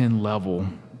top 10 level,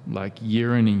 like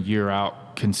year in and year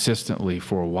out consistently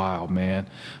for a while, man.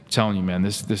 I'm telling you, man,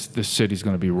 this city's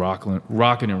going to be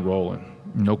rocking and rolling,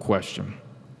 no question.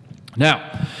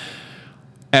 Now,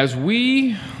 as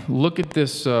we look at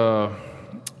this,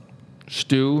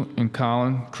 Stu and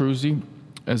Colin Cruzy,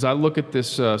 as I look at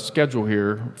this schedule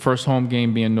here, first home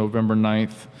game being November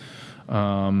 9th,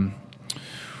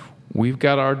 we've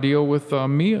got our deal with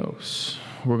Mios.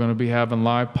 We're going to be having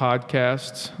live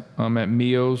podcasts at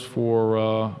Mios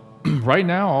for right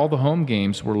now all the home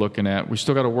games we're looking at. We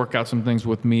still got to work out some things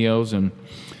with Mios and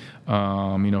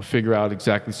figure out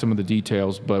exactly some of the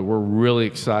details, but we're really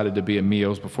excited to be at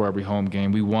Mios before every home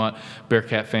game. We want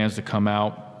Bearcat fans to come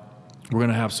out. We're going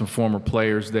to have some former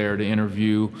players there to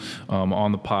interview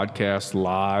on the podcast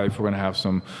live. We're going to have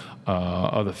some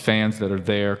other fans that are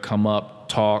there come up,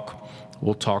 talk.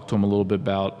 We'll talk to them a little bit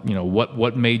about,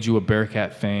 what made you a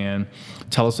Bearcat fan.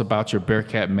 Tell us about your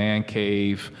Bearcat man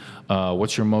cave.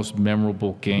 What's your most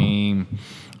memorable game?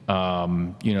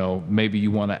 Maybe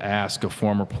you want to ask a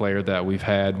former player that we've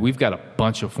had. We've got a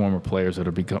bunch of former players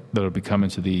that'll be coming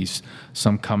to these,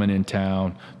 some coming in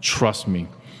town. Trust me,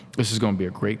 this is going to be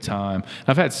a great time.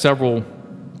 I've had several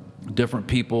different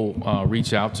people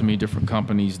reach out to me, different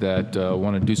companies that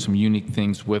want to do some unique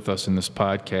things with us in this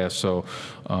podcast. So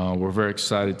we're very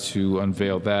excited to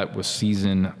unveil that with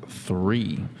season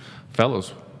 3.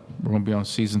 Fellas, we're going to be on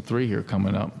season 3 here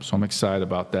coming up. So I'm excited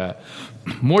about that.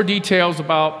 More details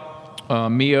about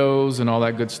Mios and all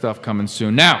that good stuff coming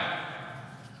soon. Now,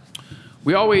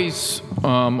 we always,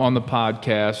 on the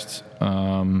podcast,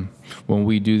 when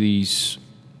we do these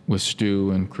with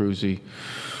Stu and Cruzy,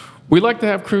 we like to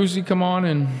have Cruzy come on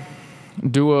and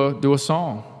do a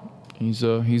song. He's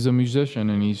a musician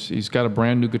and he's got a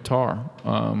brand new guitar.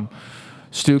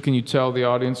 Stu, can you tell the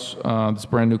audience this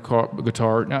brand new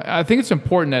guitar? Now, I think it's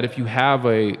important that if you have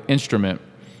an instrument,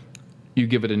 you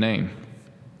give it a name.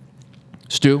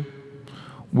 Stu,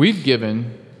 we've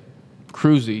given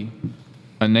Cruzy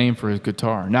a name for his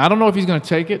guitar. Now, I don't know if he's going to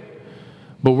take it,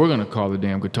 but we're going to call the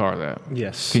damn guitar that.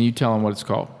 Yes. Can you tell him what it's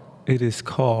called? It is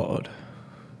called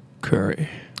Curry.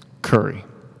 Curry.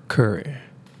 Curry.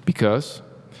 Because?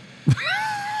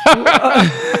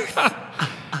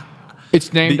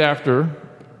 It's named after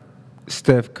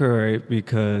Steph Curry,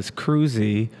 because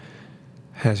Cruzy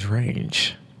has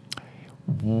range.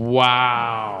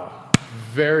 Wow.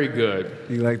 Very good.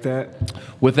 You like that?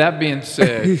 With that being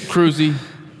said, Cruzy,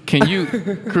 can you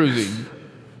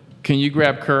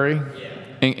grab Curry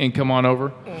and come on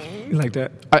over? You like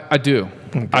that? I do.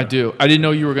 Okay. I do. I didn't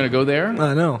know you were going to go there.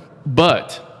 I know.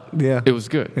 But yeah, it was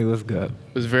good. It was good.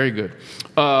 It was very good.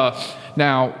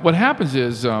 Now, what happens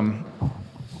is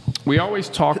we always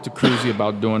talk to Cruzy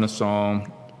about doing a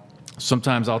song.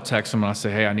 Sometimes I'll text him and I'll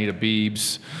say, hey, I need a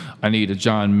Biebs. I need a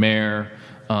John Mayer.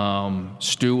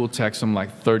 Stu will text him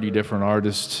like 30 different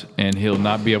artists, and he'll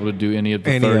not be able to do any of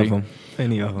the 30.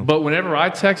 Any of them. But whenever I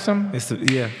text him, It's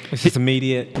just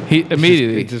immediate.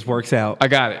 Immediately It just works out. I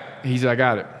got it. I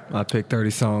got it. I picked 30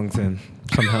 songs and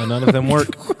somehow none of them work.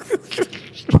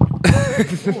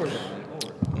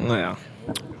 Yeah.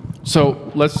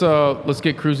 So let's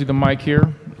get Cruzy the mic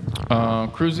here.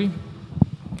 Cruzy,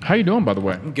 how you doing, by the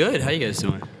way? Good. How you guys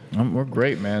doing? We're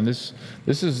great, man. This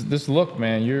look,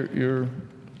 man.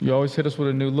 You always hit us with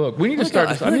a new look. We need to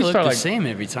start. I need to start the same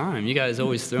every time. You guys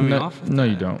always throw me off. No,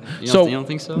 you don't. You don't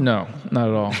think so? No, not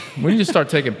at all. We need to start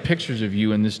taking pictures of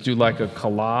you and just do like a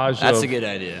collage. That's a good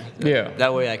idea. Yeah.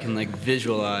 That way I can like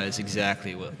visualize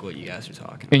exactly what you guys are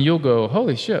talking. And you'll go,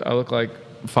 holy shit! I look like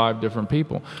 5 different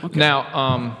people. Okay.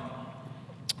 Now,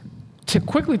 to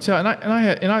quickly tell, and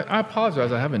I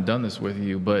apologize. I haven't done this with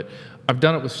you, but I've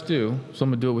done it with Stu, so I'm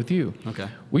gonna do it with you. Okay.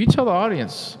 Will you tell the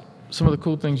audience some of the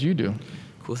cool things you do?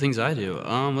 Cool things I do.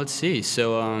 Let's see.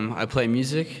 So I play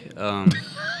music. I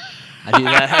do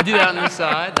that on the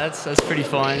side. That's pretty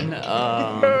fun.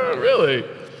 Really?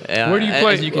 Yeah, where do you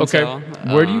play? As you can tell.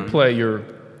 Where do you play your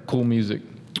cool music?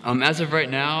 As of right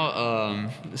now,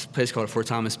 this place called Fort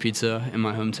Thomas Pizza in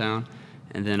my hometown,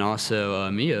 and then also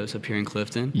Mio's up here in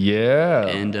Clifton. Yeah.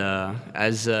 And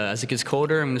as it gets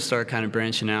colder, I'm going to start kind of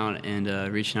branching out and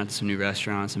reaching out to some new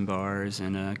restaurants and bars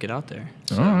and get out there.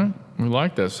 So. All right. We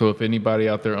like that. So if anybody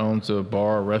out there owns a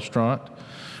bar or restaurant,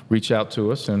 reach out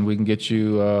to us and we can get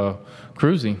you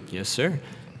Cruzy. Yes, sir.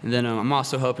 And then I'm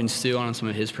also helping Stu on some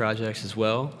of his projects as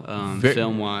well,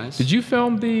 film-wise. Did you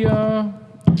film the...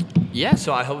 Yeah,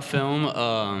 so I helped film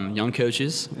Young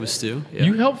Coaches with Stu. Yeah.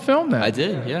 You helped film that? I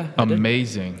did, yeah.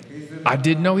 Amazing. I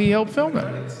didn't know he helped film that.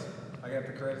 I got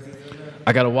the credits in there.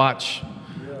 I got to watch.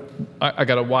 I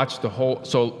got to watch the whole...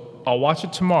 So I'll watch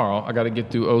it tomorrow. I got to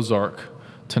get through Ozark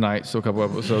tonight, so a couple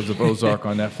episodes of Ozark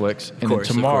on Netflix. And then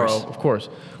tomorrow, of course,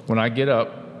 when I get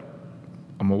up,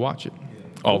 I'm going to watch it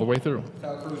all the way through.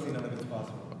 Without Cruzy, none of it's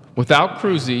possible. Without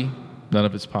Cruzy, none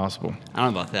of it's possible. I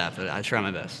don't know about that, but I try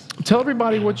my best. Tell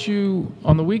everybody what you,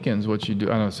 on the weekends, what you do.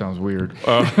 I know it sounds weird.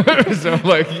 So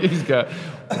like he's got,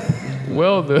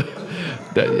 well,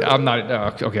 I'm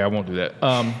not, okay, I won't do that.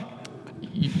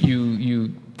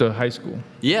 The high school.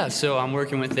 Yeah, so I'm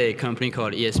working with a company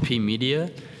called ESP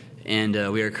Media, and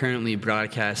we are currently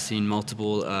broadcasting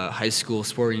multiple high school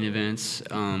sporting events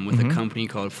with a company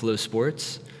called Flow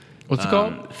Sports. What's it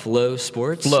called? Flow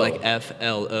Sports, like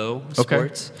FLO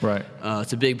Sports. Okay. Right.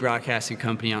 It's a big broadcasting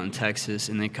company out in Texas,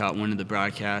 and they caught one of the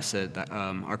broadcasts that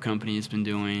our company has been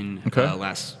doing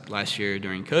last year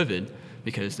during COVID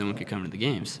because no one could come to the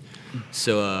games.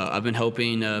 So I've been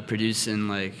helping produce and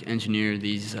like engineer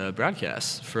these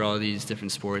broadcasts for all these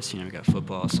different sports. You know, we got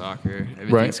football, soccer,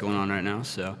 everything's going on right now.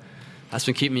 So that's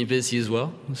been keeping me busy as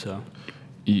well. So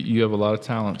you have a lot of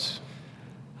talents.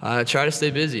 I try to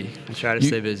stay busy.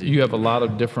 You have a lot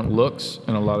of different looks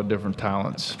and a lot of different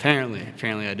talents. Apparently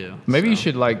I do. Maybe you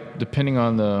should, like, depending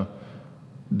on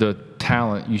the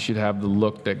talent, you should have the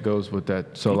look that goes with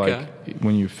that. So, like,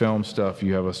 when you film stuff,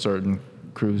 you have a certain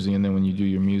Cruzy, and then when you do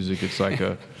your music, it's like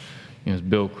it's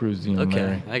Bill Cruzy and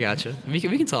Larry. Okay, I gotcha. We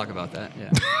can talk about that.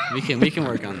 Yeah, we can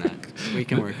work on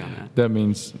that. That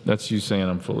means that's you saying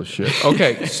I'm full of shit.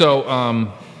 Okay,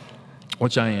 so.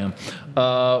 Which I am.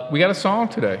 We got a song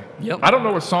today. Yep. I don't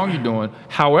know what song you're doing.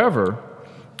 However,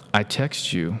 I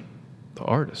text you the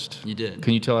artist. You did.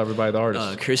 Can you tell everybody the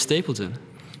artist? Chris Stapleton.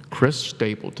 Chris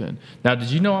Stapleton. Now, did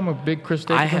you know I'm a big Chris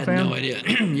Stapleton fan? I had no idea.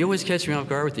 You always catch me off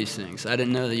guard with these things. I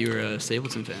didn't know that you were a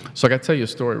Stapleton fan. So I got to tell you a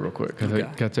story real quick. I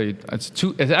got to tell you,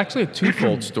 it's actually a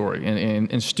twofold story,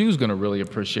 and Stu's going to really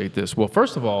appreciate this. Well,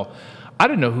 first of all, I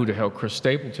didn't know who the hell Chris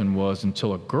Stapleton was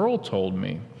until a girl told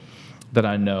me that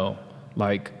I know.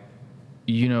 Like,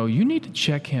 you know, you need to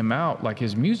check him out, like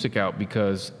his music out,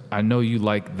 because I know you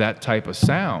like that type of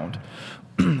sound.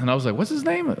 And I was like, what's his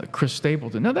name? Chris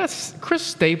Stapleton. Now, Chris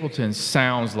Stapleton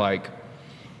sounds like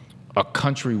a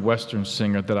country western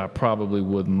singer that I probably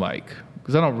wouldn't like,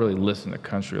 because I don't really listen to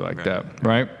country like that,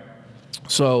 right?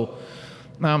 So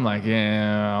now I'm like,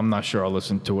 yeah, I'm not sure I'll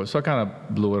listen to it. So I kind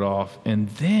of blew it off. And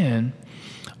then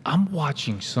I'm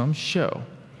watching some show,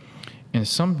 and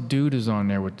some dude is on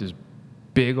there with this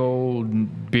big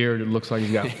old beard that looks like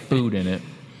he's got food in it.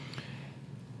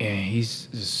 And he's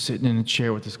just sitting in a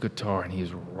chair with this guitar, and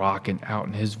he's rocking out.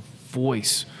 And his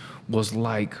voice was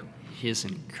like... He has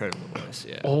an incredible voice,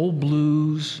 yeah. Old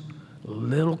blues,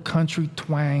 little country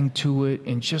twang to it,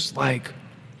 and just like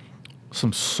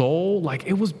some soul. Like,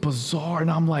 it was bizarre. And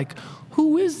I'm like,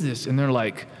 who is this? And they're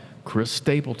like, Chris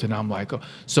Stapleton. I'm like, oh.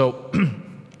 So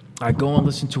I go and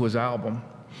listen to his album.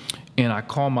 And I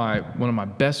call one of my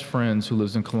best friends who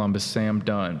lives in Columbus, Sam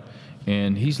Dunn.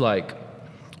 And he's like,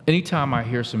 anytime I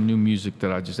hear some new music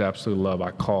that I just absolutely love,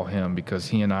 I call him because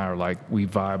he and I are like, we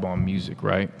vibe on music,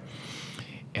 right?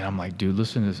 And I'm like, dude,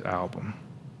 listen to this album.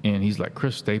 And he's like,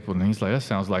 Chris Stapleton. And he's like, that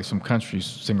sounds like some country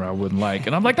singer I wouldn't like.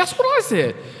 And I'm like, that's what I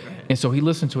said. And so he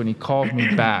listened to it and he called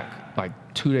me back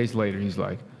like 2 days later. He's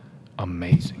like,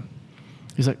 amazing.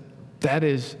 He's like, that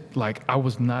is like, I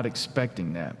was not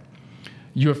expecting that.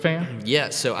 You a fan? Yeah,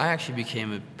 so I actually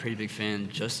became a pretty big fan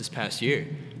just this past year.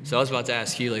 So I was about to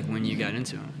ask you, like, when you got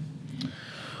into him.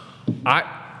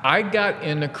 I got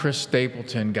into Chris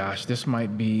Stapleton, gosh, this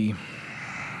might be,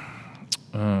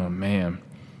 oh man,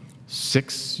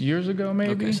 6 years ago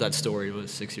maybe? Okay, so that story was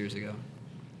 6 years ago.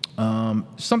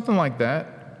 Something like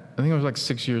that. I think it was like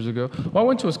 6 years ago. Well, I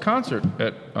went to his concert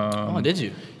at... oh, did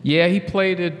you? Yeah, he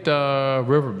played at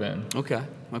Riverbend. Okay.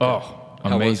 Oh,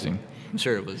 amazing. I'm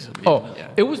sure it was.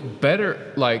 It was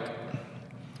better. Like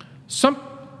some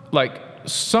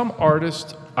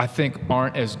artists, I think,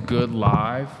 aren't as good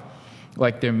live.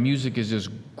 Like their music is just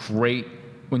great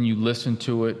when you listen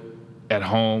to it at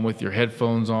home with your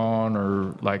headphones on,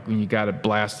 or like when you got it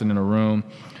blasting in a room.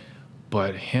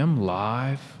 But him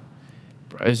live,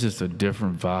 it's just a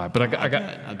different vibe. But I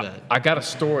bet. I got a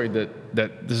story that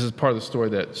this is part of the story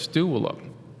that Stu will love.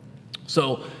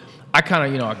 So I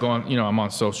kind of, I go on, I'm on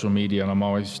social media, and I'm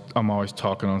always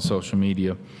talking on social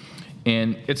media,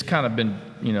 and it's kind of been,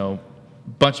 a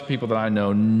bunch of people that I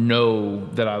know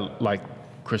that I like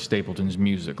Chris Stapleton's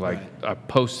music. Like I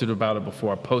posted about it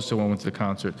before. I posted when I went to the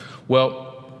concert.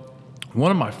 Well,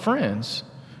 one of my friends,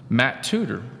 Matt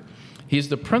Tudor, he's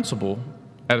the principal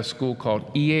at a school called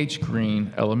E.H.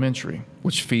 Green Elementary,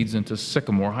 which feeds into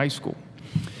Sycamore High School.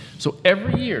 So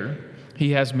every year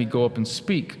he has me go up and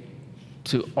speak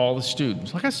to all the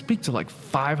students. Like I speak to like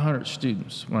 500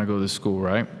 students when I go to this school,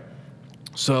 right?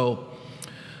 So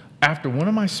after one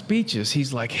of my speeches,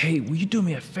 he's like, hey, will you do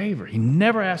me a favor? He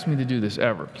never asked me to do this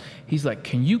ever. He's like,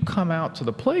 can you come out to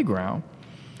the playground?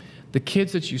 The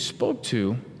kids that you spoke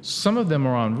to, some of them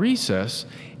are on recess,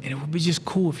 and it would be just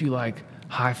cool if you like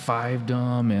high-fived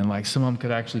them, and like some of them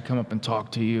could actually come up and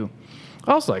talk to you.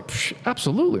 I was like,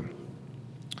 absolutely.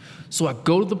 So I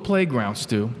go to the playground,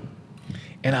 Stu,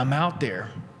 and I'm out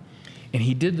there, and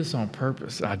he did this on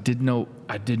purpose. I didn't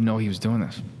know he was doing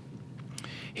this.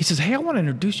 He says, hey, I want to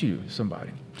introduce you to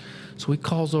somebody. So he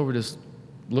calls over this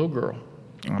little girl.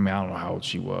 I mean, I don't know how old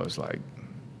she was, like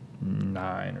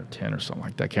 9 or 10 or something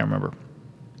like that. I can't remember.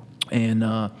 And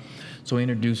so he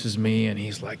introduces me, and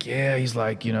he's like,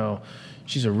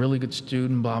 she's a really good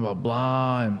student, blah, blah,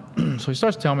 blah. And so he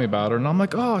starts telling me about her, and I'm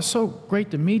like, oh, it's so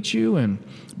great to meet you, and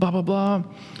blah, blah, blah. And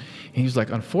he's like,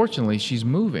 unfortunately, she's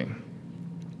moving.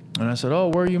 And I said, oh,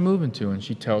 where are you moving to? And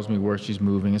she tells me where she's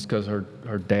moving. It's because her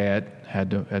dad had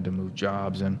to move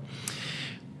jobs. And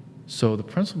so the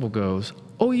principal goes,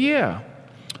 oh, yeah.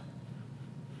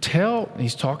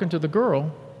 He's talking to the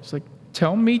girl. He's like,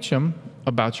 tell Meacham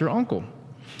about your uncle.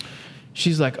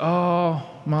 She's like, oh,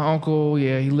 my uncle,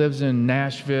 yeah, he lives in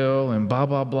Nashville and blah,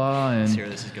 blah, blah. And let's see where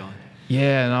this is going.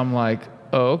 Yeah, and I'm like,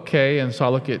 oh, okay. And so I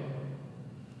look at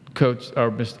Coach,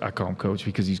 or I call him Coach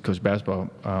because he's Coach basketball,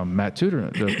 Matt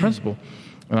Tudor, the principal,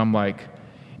 and I'm like,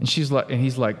 and he's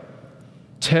like,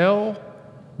 tell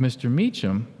Mr.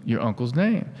 Meacham your uncle's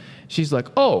name. She's like,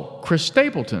 oh, Chris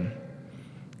Stapleton,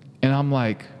 and I'm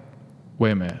like,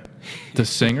 wait a minute, the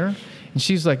singer? And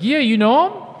she's like, yeah, you know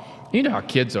him? You know how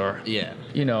kids are. Yeah.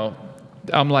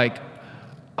 I'm like,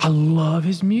 I love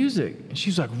his music. And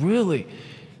she's like, really?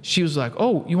 She was like,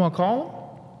 oh, you want to call him?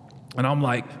 And I'm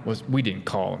like, we didn't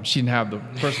call him.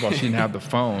 First of all, she didn't have the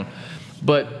phone.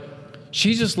 But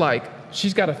she's just like,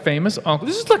 she's got a famous uncle.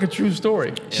 This is like a true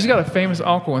story. She's got a famous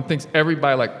uncle and thinks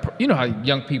everybody, like, you know how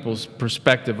young people's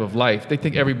perspective of life, they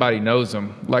think everybody knows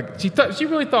him. Like, she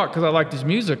really thought because I liked his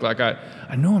music, like, I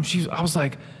know him. I was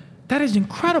like, that is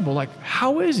incredible. Like,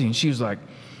 how is he? And she was like,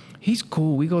 he's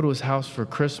cool. We go to his house for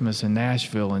Christmas in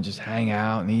Nashville and just hang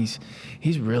out, and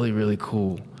he's really, really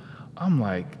cool. I'm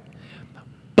like,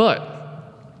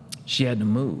 but she had to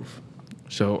move.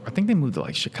 So I think they moved to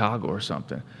like Chicago or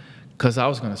something. Because I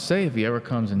was going to say, if he ever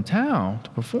comes in town to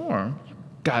perform, you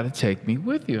got to take me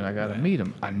with you, and I got to meet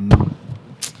him. I know.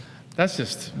 That's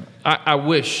just, I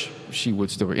wish she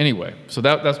would still. Anyway, so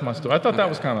that's my story. I thought that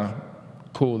was kind of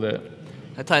cool that.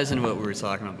 That ties into what we were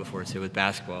talking about before, too, with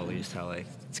basketball, at least, how, like,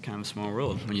 it's kind of a small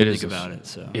world when you think about it.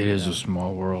 So it is a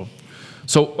small world.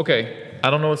 So, okay, I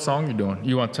don't know what song you're doing.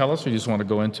 You want to tell us, or you just want to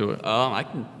go into it? I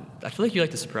feel like you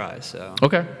like the surprise, so.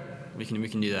 Okay. We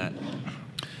can do that.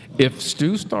 If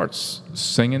Stu starts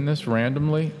singing this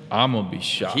randomly, I'm gonna be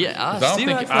shocked. Yeah, 'Cause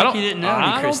I don't he didn't know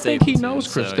I Chris don't think he Stapleton,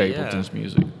 knows Chris so, Stapleton's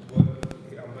music.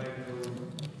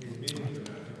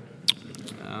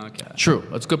 Okay. True,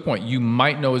 that's a good point. You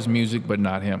might know his music, but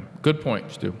not him. Good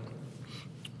point, Stu.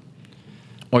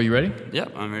 Are you ready?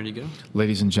 Yep, I'm ready to go.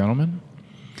 Ladies and gentlemen,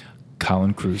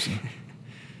 Colin Cruzy.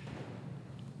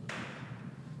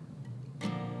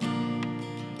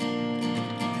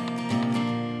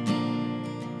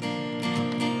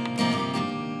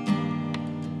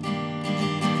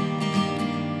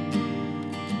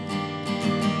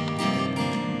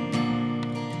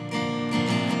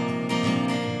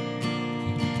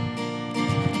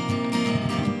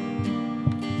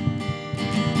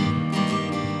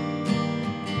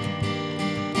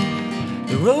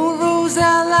 The road rolls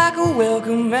out like a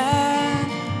welcome mat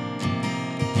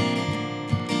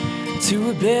to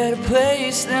a better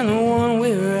place than the one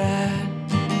we're at.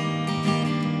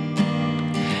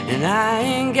 And I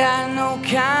ain't got no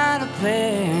kind of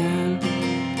plan.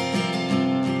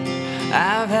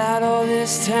 I've had all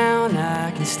this town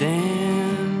I can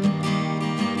stand.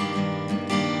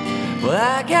 Well,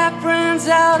 I got friends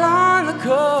out on the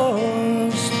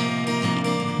coast.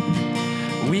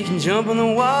 We can jump in the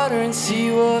water and see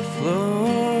what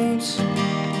floats.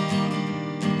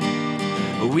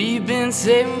 We've been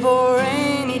saving for a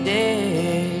rainy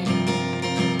day.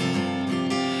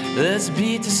 Let's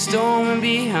beat the storm and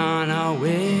be on our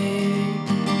way.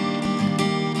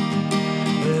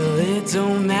 Well, it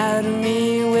don't matter to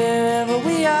me, wherever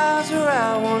we are is where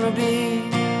I wanna be.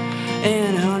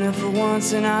 And honey, for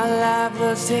once in our life,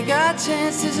 let's take our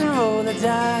chances and roll the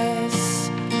dice.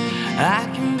 I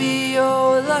can be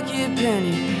your lucky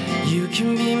penny, you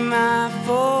can be my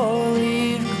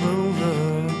four-leaf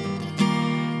clover,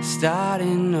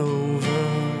 starting over.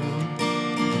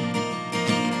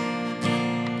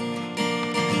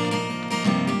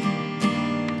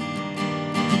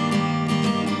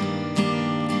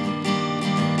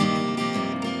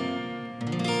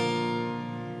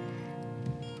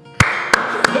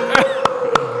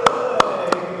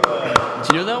 Did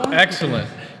you know that one? Excellent.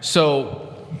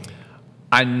 So,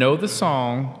 I know the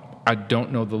song. I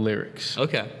don't know the lyrics.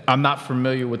 Okay. I'm not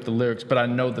familiar with the lyrics, but I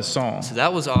know the song. So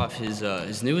that was off his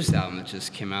newest album that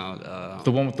just came out.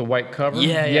 The one with the white cover?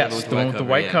 Yeah, Yes, the one with the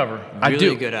white cover. Really I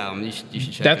do. good album. You should check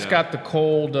it out. That's got the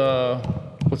cold,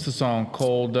 what's the song?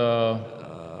 Cold, that's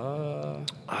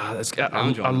got,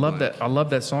 I love that. I love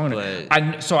that song. But-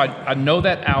 I know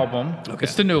that album. Okay.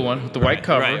 It's the new one with the white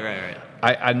cover. Right.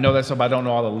 I know that song, but I don't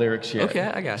know all the lyrics yet. Okay,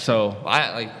 I got you. So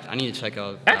I need to check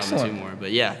out the album Excellent. too more.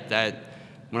 But yeah,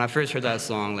 when I first heard that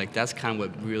song, that's kind of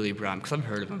what really brought me, because I've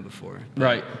heard of him before. But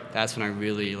Right. That's when I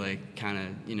really kind of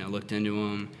looked into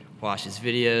him, watched his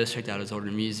videos, checked out his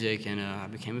older music, and I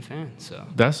became a fan. So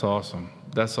that's awesome.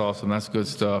 That's awesome. That's good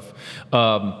stuff.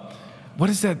 What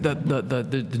is that?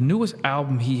 The newest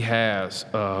album he has.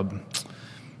 I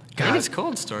think it's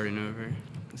called Starting Over.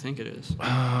 I think it is.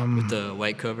 With the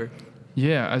white cover.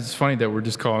 Yeah, it's funny that we're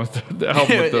just calling it the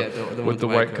album with the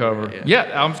white cover. Yeah.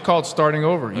 The album's called Starting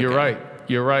Over. You're right.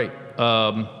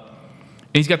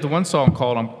 He's got the one song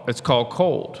called it's called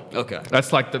Cold. Okay.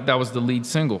 That's like that was the lead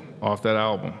single off that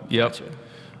album. Yep.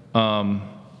 Gotcha.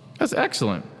 That's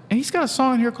excellent. And he's got a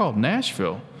song here called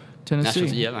Nashville, Tennessee.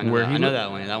 Yeah, I know, where that. he I know that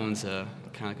one. That one's kind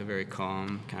of like a very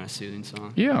calm, kind of soothing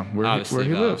song. Yeah, where Obviously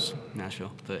he about lives.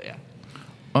 Nashville, but yeah.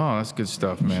 Oh, that's good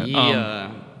stuff, man.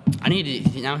 I need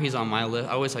to. Now he's on my list.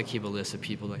 I always keep a list of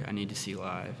people that I need to see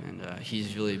live, and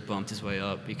he's really bumped his way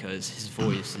up because his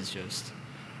voice is just.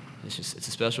 It's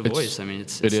a special voice. I mean,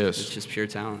 it is. It's just pure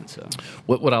talent. So.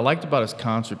 What I liked about his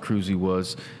concert, Cruzy,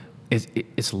 was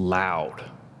it's loud.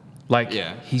 Like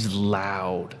he's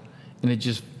loud, and it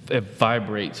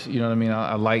vibrates. You know what I mean?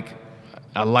 I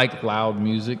like loud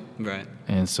music. Right.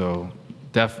 And so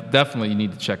definitely you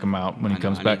need to check him out when he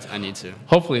comes back. I need to.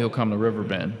 Hopefully he'll come to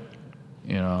Riverbend.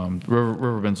 You know,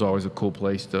 Riverbend's always a cool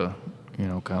place to,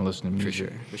 kind of listen to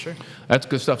music. For sure. That's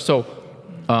good stuff. So,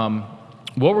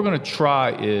 what we're going to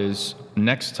try is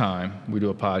next time we do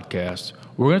a podcast,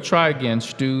 we're going to try again.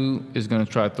 Stu is going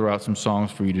to try to throw out some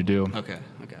songs for you to do. Okay.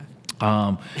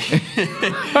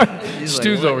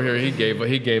 Stu's over here. He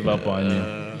gave up on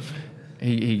you.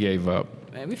 He gave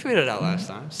up. Man, we figured it out last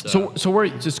time. So where,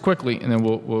 just quickly, and then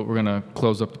we're going to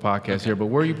close up the podcast here. But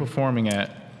where are you performing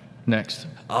at next?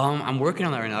 I'm working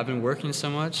on that right now. I've been working so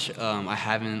much. I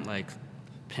haven't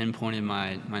pinpointed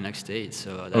my next date.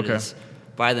 So that is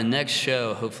by the next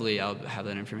show. Hopefully, I'll have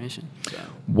that information. So.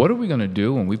 What are we gonna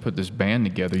do when we put this band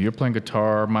together? You're playing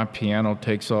guitar. My piano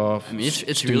takes off. I mean,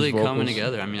 it's really coming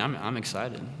together. I mean, I'm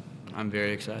excited. I'm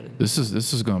very excited. This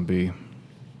is gonna be.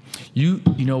 You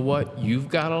know what? You've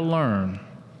got to learn.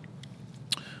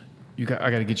 I got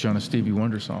to get you on a Stevie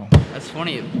Wonder song. That's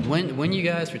funny. When you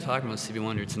guys were talking about Stevie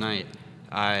Wonder tonight,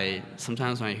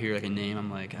 sometimes when I hear like a name, I'm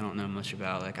like, I don't know much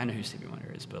about. Like, I know who Stevie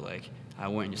Wonder is, but like, I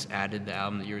went and just added the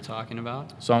album that you were talking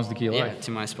about. Songs the Key of Life. Yeah,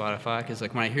 to my Spotify, because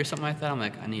like when I hear something like that, I'm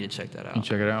like, I need to check that out. You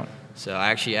check it out. So I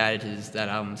actually added that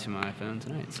album to my phone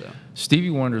tonight. So Stevie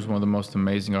Wonder is one of the most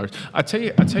amazing artists. I tell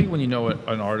you when you know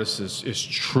an artist is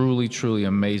truly, truly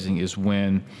amazing is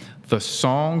when the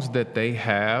songs that they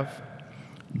have,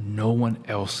 no one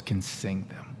else can sing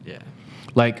them. yeah.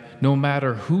 Like, no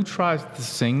matter who tries to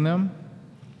sing them,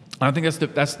 I think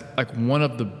that's like one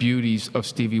of the beauties of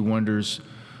Stevie Wonder's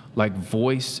like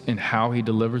voice and how he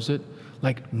delivers it.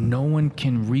 Like, no one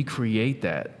can recreate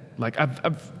that. Like,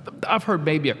 I've heard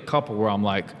maybe a couple where I'm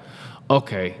like,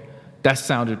 okay, that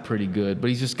sounded pretty good, but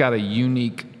he's just got a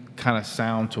unique kind of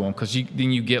sound to him. Because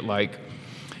then you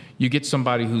get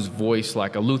somebody whose voice,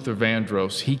 like a Luther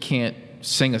Vandross, he can't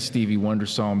sing a Stevie Wonder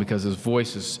song because his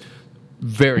voice is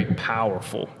very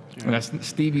powerful. And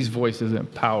Stevie's voice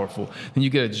isn't powerful. Then you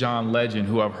get a John Legend,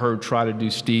 who I've heard try to do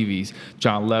Stevie's.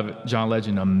 John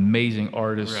Legend, amazing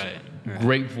artist, Right.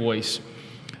 Great voice,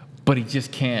 but he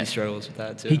just can't. He struggles with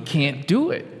that too. He can't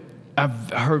do it. I've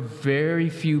heard very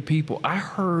few people. I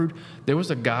heard there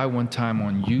was a guy one time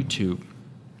on YouTube.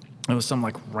 It was some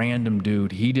like random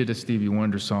dude. He did a Stevie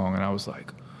Wonder song, and I was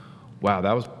like, wow,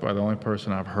 that was probably the only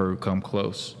person I've heard come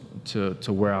close to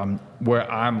where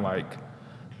I'm like,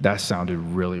 that sounded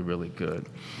really, really good.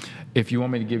 If you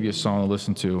want me to give you a song to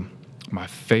listen to, my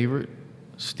favorite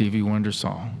Stevie Wonder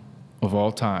song of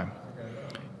all time.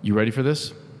 You ready for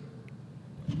this?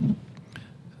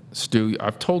 Stu,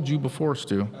 I've told you before,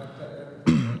 Stu.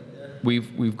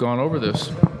 We've gone over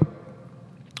this.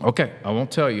 Okay, I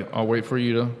won't tell you. I'll wait for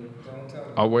you to.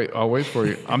 I'll wait for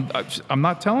you. I'm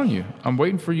not telling you. I'm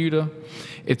waiting for you to.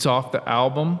 It's off the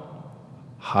album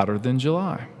Hotter Than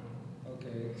July.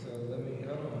 Okay, so let me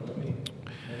go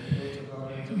to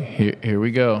Hotter Than July. Here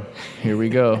we go. Here we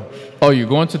go. Oh, you're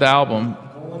going to the album.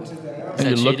 Going to the album. Is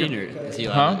that you're cheating, looking- or is he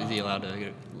allowed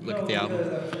to look at the album?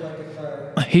 Because I feel like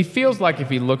if I He feels like if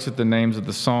he looks at the names of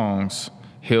the songs,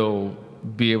 he'll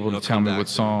be able to He'll tell come me back what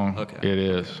to it. song Okay. it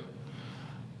is.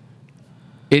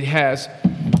 It has.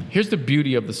 Here's the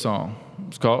beauty of the song.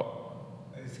 It's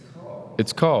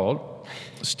called.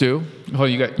 Stu. Oh,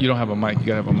 you don't have a mic. You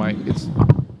gotta have a mic. It's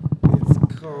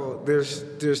called.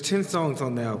 There's 10 songs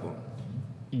on the album.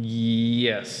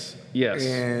 Yes.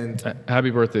 And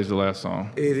Happy Birthday is the last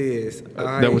song. it is.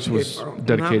 That which was if I'm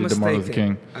dedicated not to Martin Luther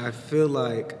mistaken, King. I feel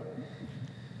like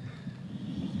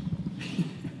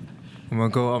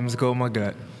I'm just go with my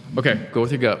gut. Okay, go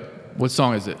with your gut. What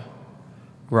song is it?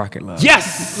 Rocket Love.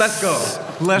 Yes. Let's go.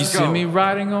 Let's you go. see me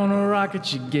riding on a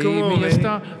rocket, you gave Come on, me a man.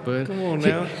 star. But Come on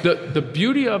now. The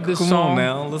beauty of this Come song. on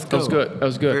now, let's That was go. good. That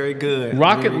was good. Very good.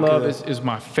 Rocket Very Love good. is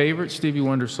my favorite Stevie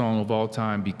Wonder song of all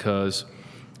time because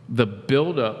the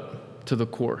build up to the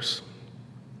chorus.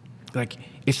 Like,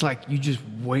 it's like you just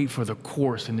wait for the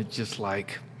chorus and it's just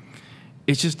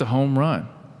a home run.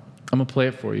 I'm gonna play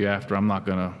it for you after. I'm not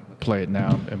gonna play it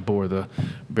now and bore the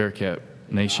Bearcat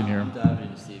Nation here. I'm diving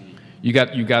into Stevie. You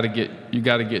got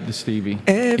to get to Stevie.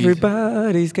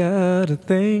 Everybody's got a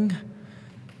thing.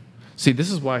 See,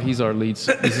 this is why he's our lead.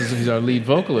 He's our lead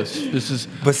vocalist.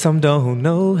 But some don't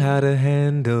know how to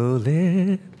handle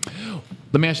it.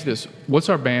 Let me ask you this: What's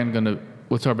our band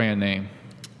name?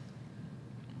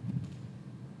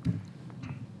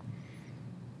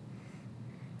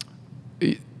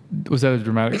 Was that a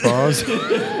dramatic pause?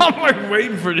 I'm like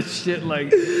waiting for this shit. Like,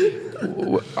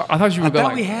 I thought you were I going.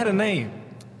 thought we had a name.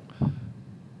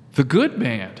 The Good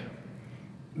Band.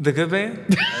 The Good Band?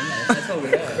 That's all we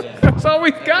have. Yeah. That's all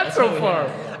we got so far.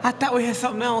 I thought we had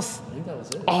something else. I think that was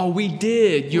it. Oh, we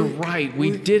did. You're right.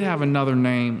 We did have another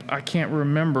name. I can't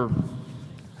remember.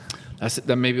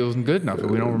 That maybe it wasn't good enough. But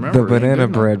we don't remember. The It ain't Banana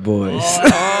good Bread Boys.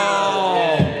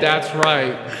 Oh, that's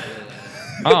right.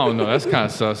 I don't know. That's kind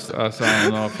of sus. I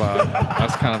don't know if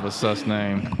that's kind of a sus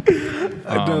name.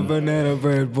 The Banana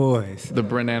Bread Boys. The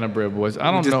Banana Bread Boys.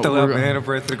 I don't Just know. throw out We're- banana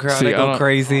bread to the crowd. See, They I go don't-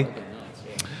 crazy.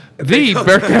 The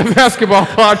Bearcat Basketball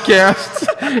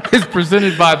Podcast is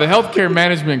presented by the Healthcare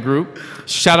Management Group.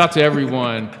 Shout out to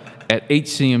everyone at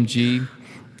HCMG,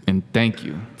 and thank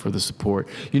you for the support.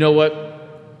 You know what?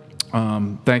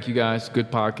 Thank you guys.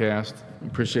 Good podcast.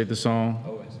 Appreciate the song.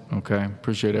 Always. Okay.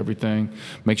 Appreciate everything.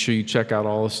 Make sure you check out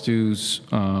all of Stu's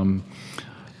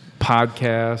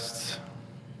podcasts.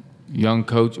 Young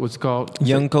Coach. What's it called?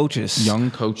 Young Coaches.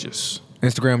 Young Coaches.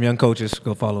 Instagram, Young Coaches.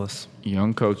 Go follow us.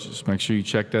 Young Coaches. Make sure you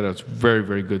check that out. It's very,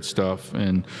 very good stuff.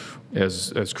 And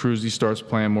as Cruzy starts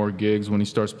playing more gigs, when he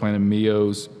starts playing in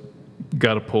Mio's,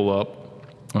 got to pull up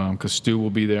because Stu will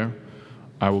be there.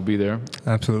 I will be there.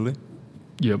 Absolutely.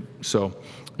 Yep. So,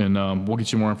 and we'll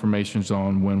get you more information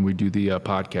on when we do the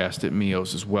podcast at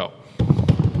Mio's as well.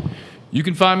 You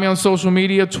can find me on social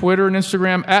media, Twitter and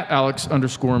Instagram at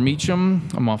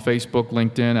Alex_Meacham. I'm on Facebook,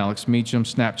 LinkedIn, Alex Meacham,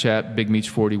 Snapchat, Big Meach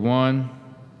 41.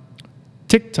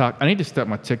 TikTok, I need to step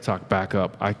my TikTok back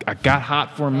up. I got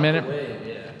hot for a minute.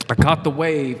 I caught the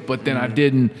wave, but then I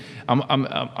didn't.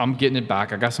 I'm getting it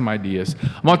back. I got some ideas.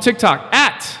 I'm on TikTok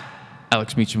at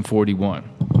Alex Meacham 41.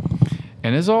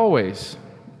 And as always,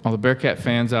 all the Bearcat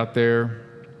fans out there,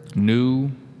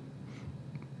 new,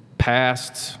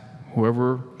 past,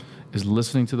 whoever is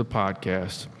listening to the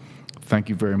podcast, thank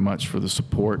you very much for the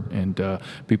support, and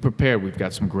be prepared. We've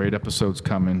got some great episodes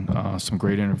coming, some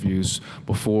great interviews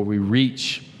before we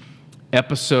reach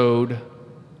episode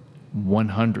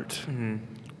 100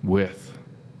 with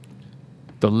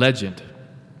the legend,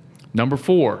 number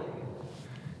 4,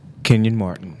 Kenyon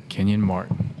Martin.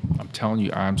 I'm telling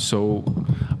you, I'm so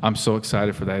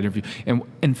excited for that interview. And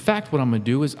in fact, what I'm going to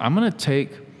do is I'm going to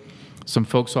take some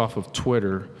folks off of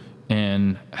Twitter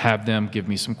and have them give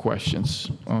me some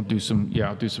questions. I'll do some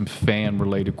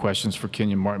fan-related questions for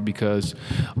Kenyon Martin because,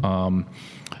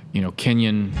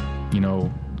 Kenyon,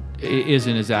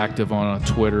 isn't as active on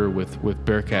Twitter with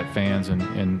Bearcat fans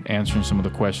and answering some of the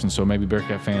questions. So maybe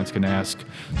Bearcat fans can ask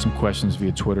some questions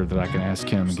via Twitter that I can ask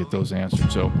him and get those answered.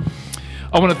 So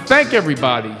I want to thank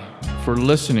everybody for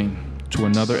listening to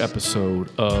another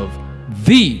episode of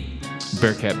the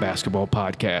Bearcat Basketball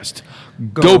Podcast.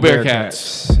 Go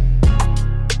Bearcats!